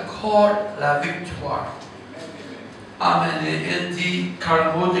foi nous accorde la victoire. Amen. Et il dit, car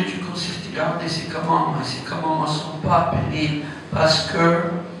le mot de Dieu consiste à garder ses commandements. Et ses commandements ne sont pas pénibles parce que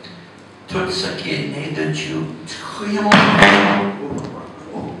tout ce qui est né de Dieu triomphe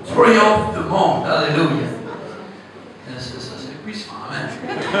du monde. Alléluia. Ça c'est puissant. Amen.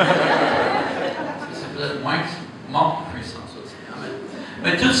 C'est peut-être moins que manque de puissance aussi. Amen.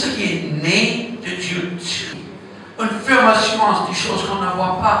 Mais tout ce qui est né de Dieu triomphe. Une ferme assurance des choses qu'on ne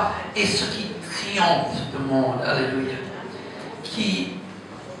voit pas et ce qui triomphe du monde. Alléluia. Qui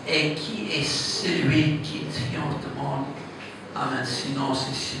est celui qui triomphe du monde? Amen. Sinon,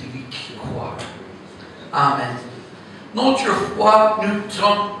 c'est celui qui croit. Amen. Notre foi nous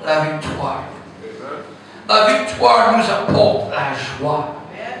donne la victoire. La victoire nous apporte la joie.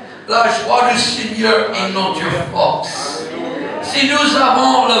 La joie du Seigneur est notre force. Si nous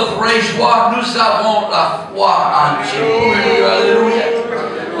avons la vraie joie, nous avons la foi en Dieu. Alléluia.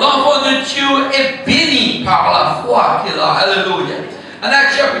 L'enfant de Dieu est béni par la foi qu'il a. Alléluia. En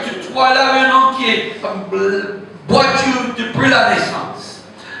Actes chapitre 3, il avait un homme qui est boiteux depuis la naissance.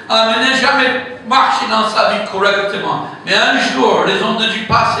 Il n'a jamais marché dans sa vie correctement. Mais un jour, les hommes de Dieu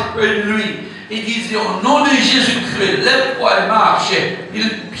passaient près de lui et disaient, au nom de Jésus-Christ, lève-toi et marche.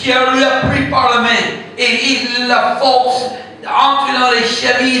 Pierre lui a pris par la main et la force entre dans les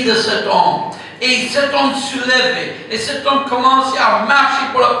chevilles de cet homme. Et cet homme se levait. Et cet homme commençait à marcher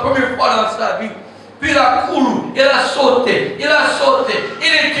pour la première fois dans sa vie. Puis il a couru, il a sauté, il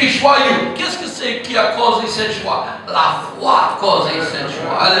était joyeux. Qu'est-ce que c'est qui a causé cette joie? La foi a causé cette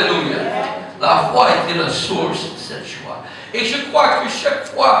joie. Alléluia. La foi était la source de cette joie. Et je crois que chaque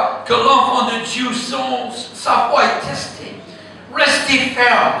fois que l'enfant de Dieu, sa foi est testée, restez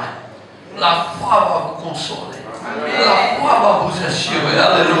ferme. La foi va vous consoler. La foi va vous assurer.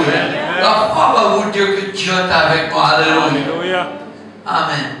 Alléluia. La foi va vous dire que Dieu est avec moi. Alléluia.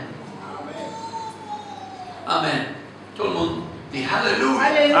 Amen. Amen. Tout le monde dit Alléluia.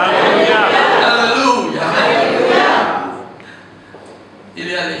 Alléluia. Alléluia. Alléluia. Il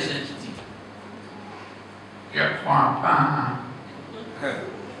y a les gens qui disent, je crois pas.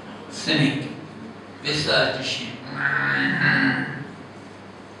 Cynique. Visage de chien.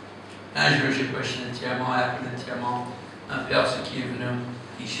 Un jour, j'ai prêché entièrement, après entièrement, un personne qui est venu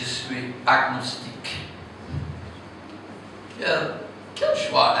et je suis agnostique. Quel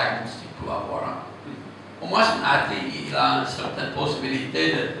choix agnostique pour avoir? Au moins, il a une certaine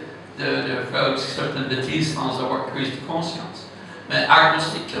possibilité de faire certaines bêtises sans avoir prise de conscience. Mais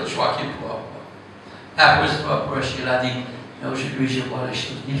agnostique, quel choix qu'il peut avoir? Après ce prêche, il a dit, aujourd'hui, je vois les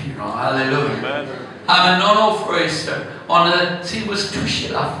choses différentes. Alléluia. Amen. Non, frères et sœurs, si vous touchez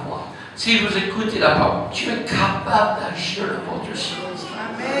la foi, si vous écoutez la parole, Dieu est capable d'agir dans votre circonstance.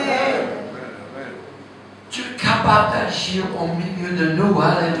 Amen. Dieu est capable d'agir au milieu de nous.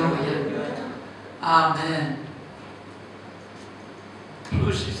 Alléluia. Amen.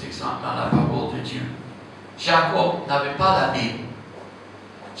 Plusieurs exemples dans la parole de Dieu. Jacob n'avait pas la Bible.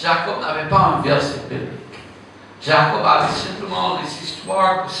 Jacob n'avait pas un verset biblique. Jacob avait simplement les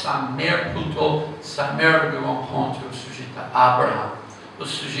histoires que sa mère lui rencontre au sujet d'Abraham, au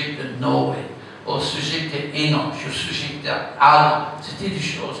sujet de Noé, au sujet d'Enoch, au sujet d'Adam. C'était des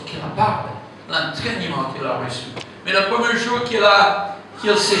choses qu'il a parlé, l'entraînement qu'il a reçu. Mais le premier jour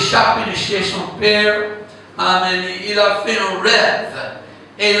qu'il s'est échappé de chez son père, Amen. Il a fait un rêve.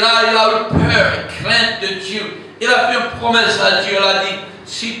 Et là, il a eu peur et crainte de Dieu. Il a fait une promesse à Dieu. Il a dit,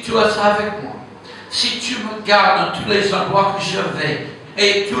 si tu es avec moi, si tu me gardes dans tous les endroits que je vais,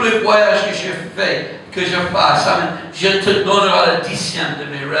 et tous les voyages que je fais, que je fasse, amen, je te donnerai la dixième de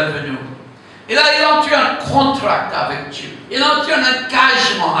mes revenus. Et là, il a entré un contrat avec Dieu. Il a entré un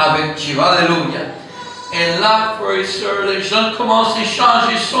engagement avec Dieu. Alléluia. Et là, frères et sœurs, les jeunes commencent à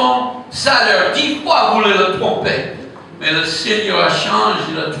changer son salaire. 10 fois, vous voulez le tromper. Mais le Seigneur a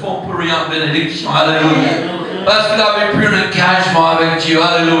changé la tromperie en bénédiction. Alléluia. Parce qu'il avait pris un engagement avec Dieu.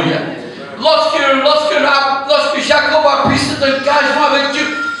 Alléluia. Lorsque Jacob a pris cet engagement avec Dieu,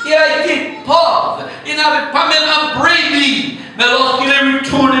 il a été pauvre. Il n'avait pas même un brebis. Mais lorsqu'il est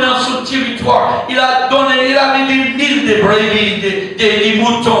retourné dans son territoire, il a mis des mille de brebis, des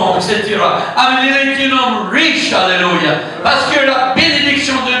moutons, etc. Amen. Il était un homme riche, alléluia. Parce que la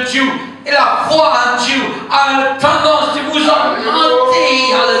bénédiction de Dieu et la foi en Dieu a tendance de vous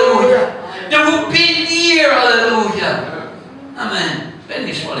augmenter, alléluia. De vous bénir, alléluia. Amen.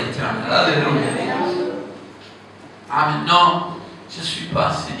 Béni soit l'Éternel, alléluia. Amen. Non, je ne suis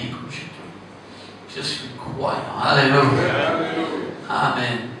pas cynique aujourd'hui. Je suis croyant. Alléluia.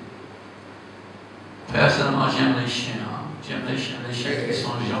 Amen. Personnellement, j'aime les chiens. Hein? J'aime les chiens qui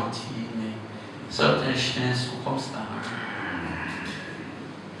sont gentils, mais certains chiens sont comme ça.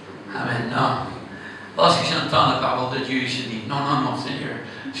 Amen. Non. Lorsque j'entends la parole de Dieu, je dis, non, non, non, Seigneur,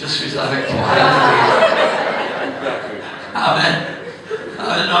 je suis avec toi. Amen.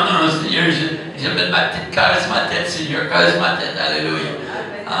 Amen. Non, non, non, Seigneur, je mets ma tête, caresse ma tête, Seigneur, caresse ma tête. Alléluia.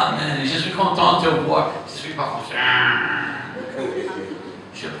 Amen. Je suis content de te voir. Je suis pas content.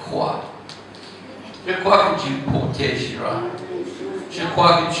 Je crois. Je crois que Dieu protégera. Je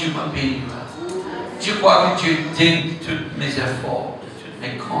crois que Dieu me bénira. Je crois que Dieu digne de tous mes efforts, de toutes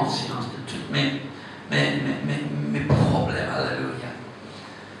mes consciences, de tous mes problèmes. Alléluia.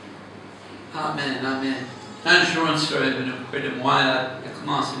 Amen. Amen. Un jour, une soeur est venue près de moi. Elle a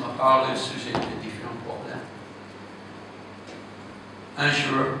commencé à me parler au sujet de différents problèmes. Un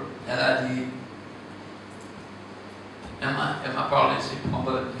jour, elle a dit, elle m'a parlé de ses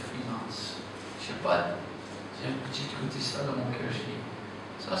problèmes de finances. Je ne sais pas, j'ai écouté ça dans mon cœur, j'ai dit,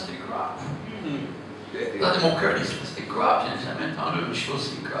 ça c'est grave. Là, dans mon cœur, j'ai dit, c'est grave, je n'ai jamais entendu une chose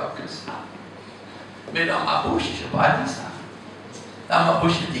si grave que ça. Mais dans ma bouche, je n'ai pas dit ça. Dans ma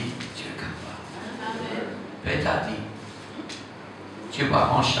bouche, je dis, Dieu est capable. Et t'as dit, Dieu va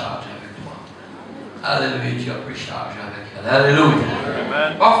prendre charge avec toi. Alléluia, Dieu a pris charge avec elle. Alléluia.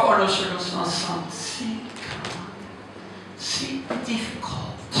 Parfois, nos circonstances sont si difficiles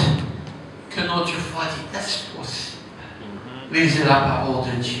que notre foi dit, est-ce possible? Lisez la parole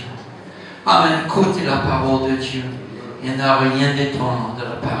de Dieu. Amen. Écoutez la parole de Dieu. Il n'y a rien d'étonnant de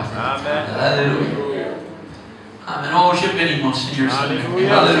la part de Dieu. Alléluia. Amen. Oh, je bénis mon Seigneur.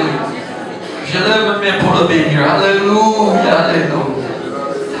 Alléluia. Alléluia. Je lève mes mains pour le bénir. Alléluia. Alléluia.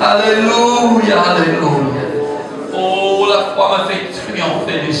 Alléluia. Alléluia. Oh, la foi m'a fait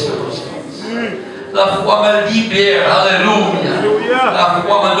triompher des circonstances. La foi me libère. Alléluia. La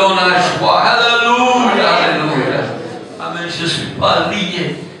foi me donne la joie. Alléluia. Alléluia. Amen. Je ne suis pas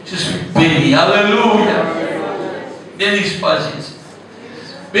lié. Je suis béni. Alléluia. Béni soit Jésus.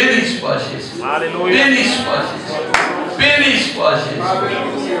 Béni soit Jésus. Alléluia. Béni soit Jésus. Béni soit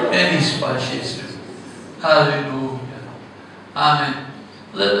Jésus. Béni soit Jésus. Alléluia. Amen.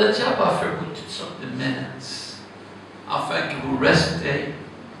 Le diable va faire toutes sortes de menaces afin que vous restez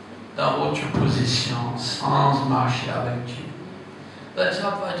dans votre position sans marcher avec Dieu. Le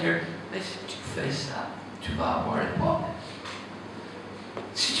diable va dire, mais si tu fais ça, tu vas avoir un problème.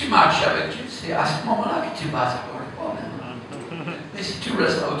 Si tu marches avec Dieu, c'est à ce moment-là que tu vas avoir un problème. Mais si tu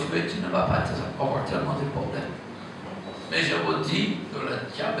restes là où tu es, tu ne vas pas avoir tellement de problèmes. Mais je vous dis que le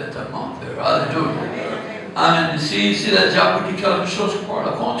diable est un menteur. Alléluia. Amen. Si le diable dit quelque chose, crois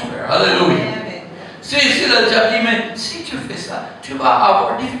le contraire. Alléluia. Si le diable dit, mais si tu fais ça, tu vas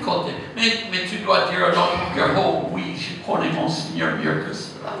avoir des difficultés. Mais tu dois dire à notre cœur, oh oui, je connais mon Seigneur mieux que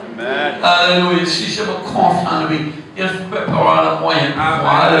cela. Amen. Alléluia. Si je me confie en lui, il préparera le moyen pour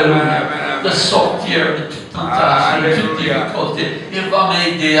moi. Alléluia. De sortir de toute tentation, de toute difficulté. Il va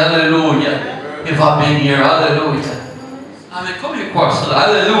m'aider. Alléluia. Il va bénir. Alléluia. Amen. Combien croient cela?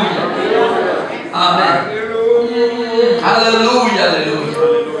 Alléluia. Amen. Alléluia. Alléluia.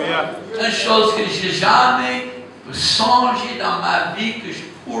 Une chose que je n'ai jamais songé dans ma vie que je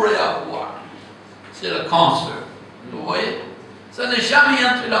pourrais avoir, c'est le cancer. Vous voyez? Ça n'est jamais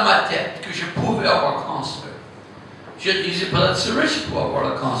entré dans ma tête que je pouvais avoir cancer. Je disais peut-être c'est riche pour avoir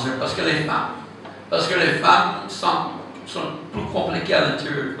le cancer parce que les femmes sont plus compliquées à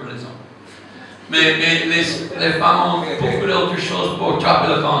l'intérieur que les hommes. Mais les femmes ont beaucoup d'autres choses pour attraper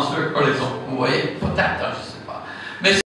le cancer, par exemple. Vous voyez, peut-être,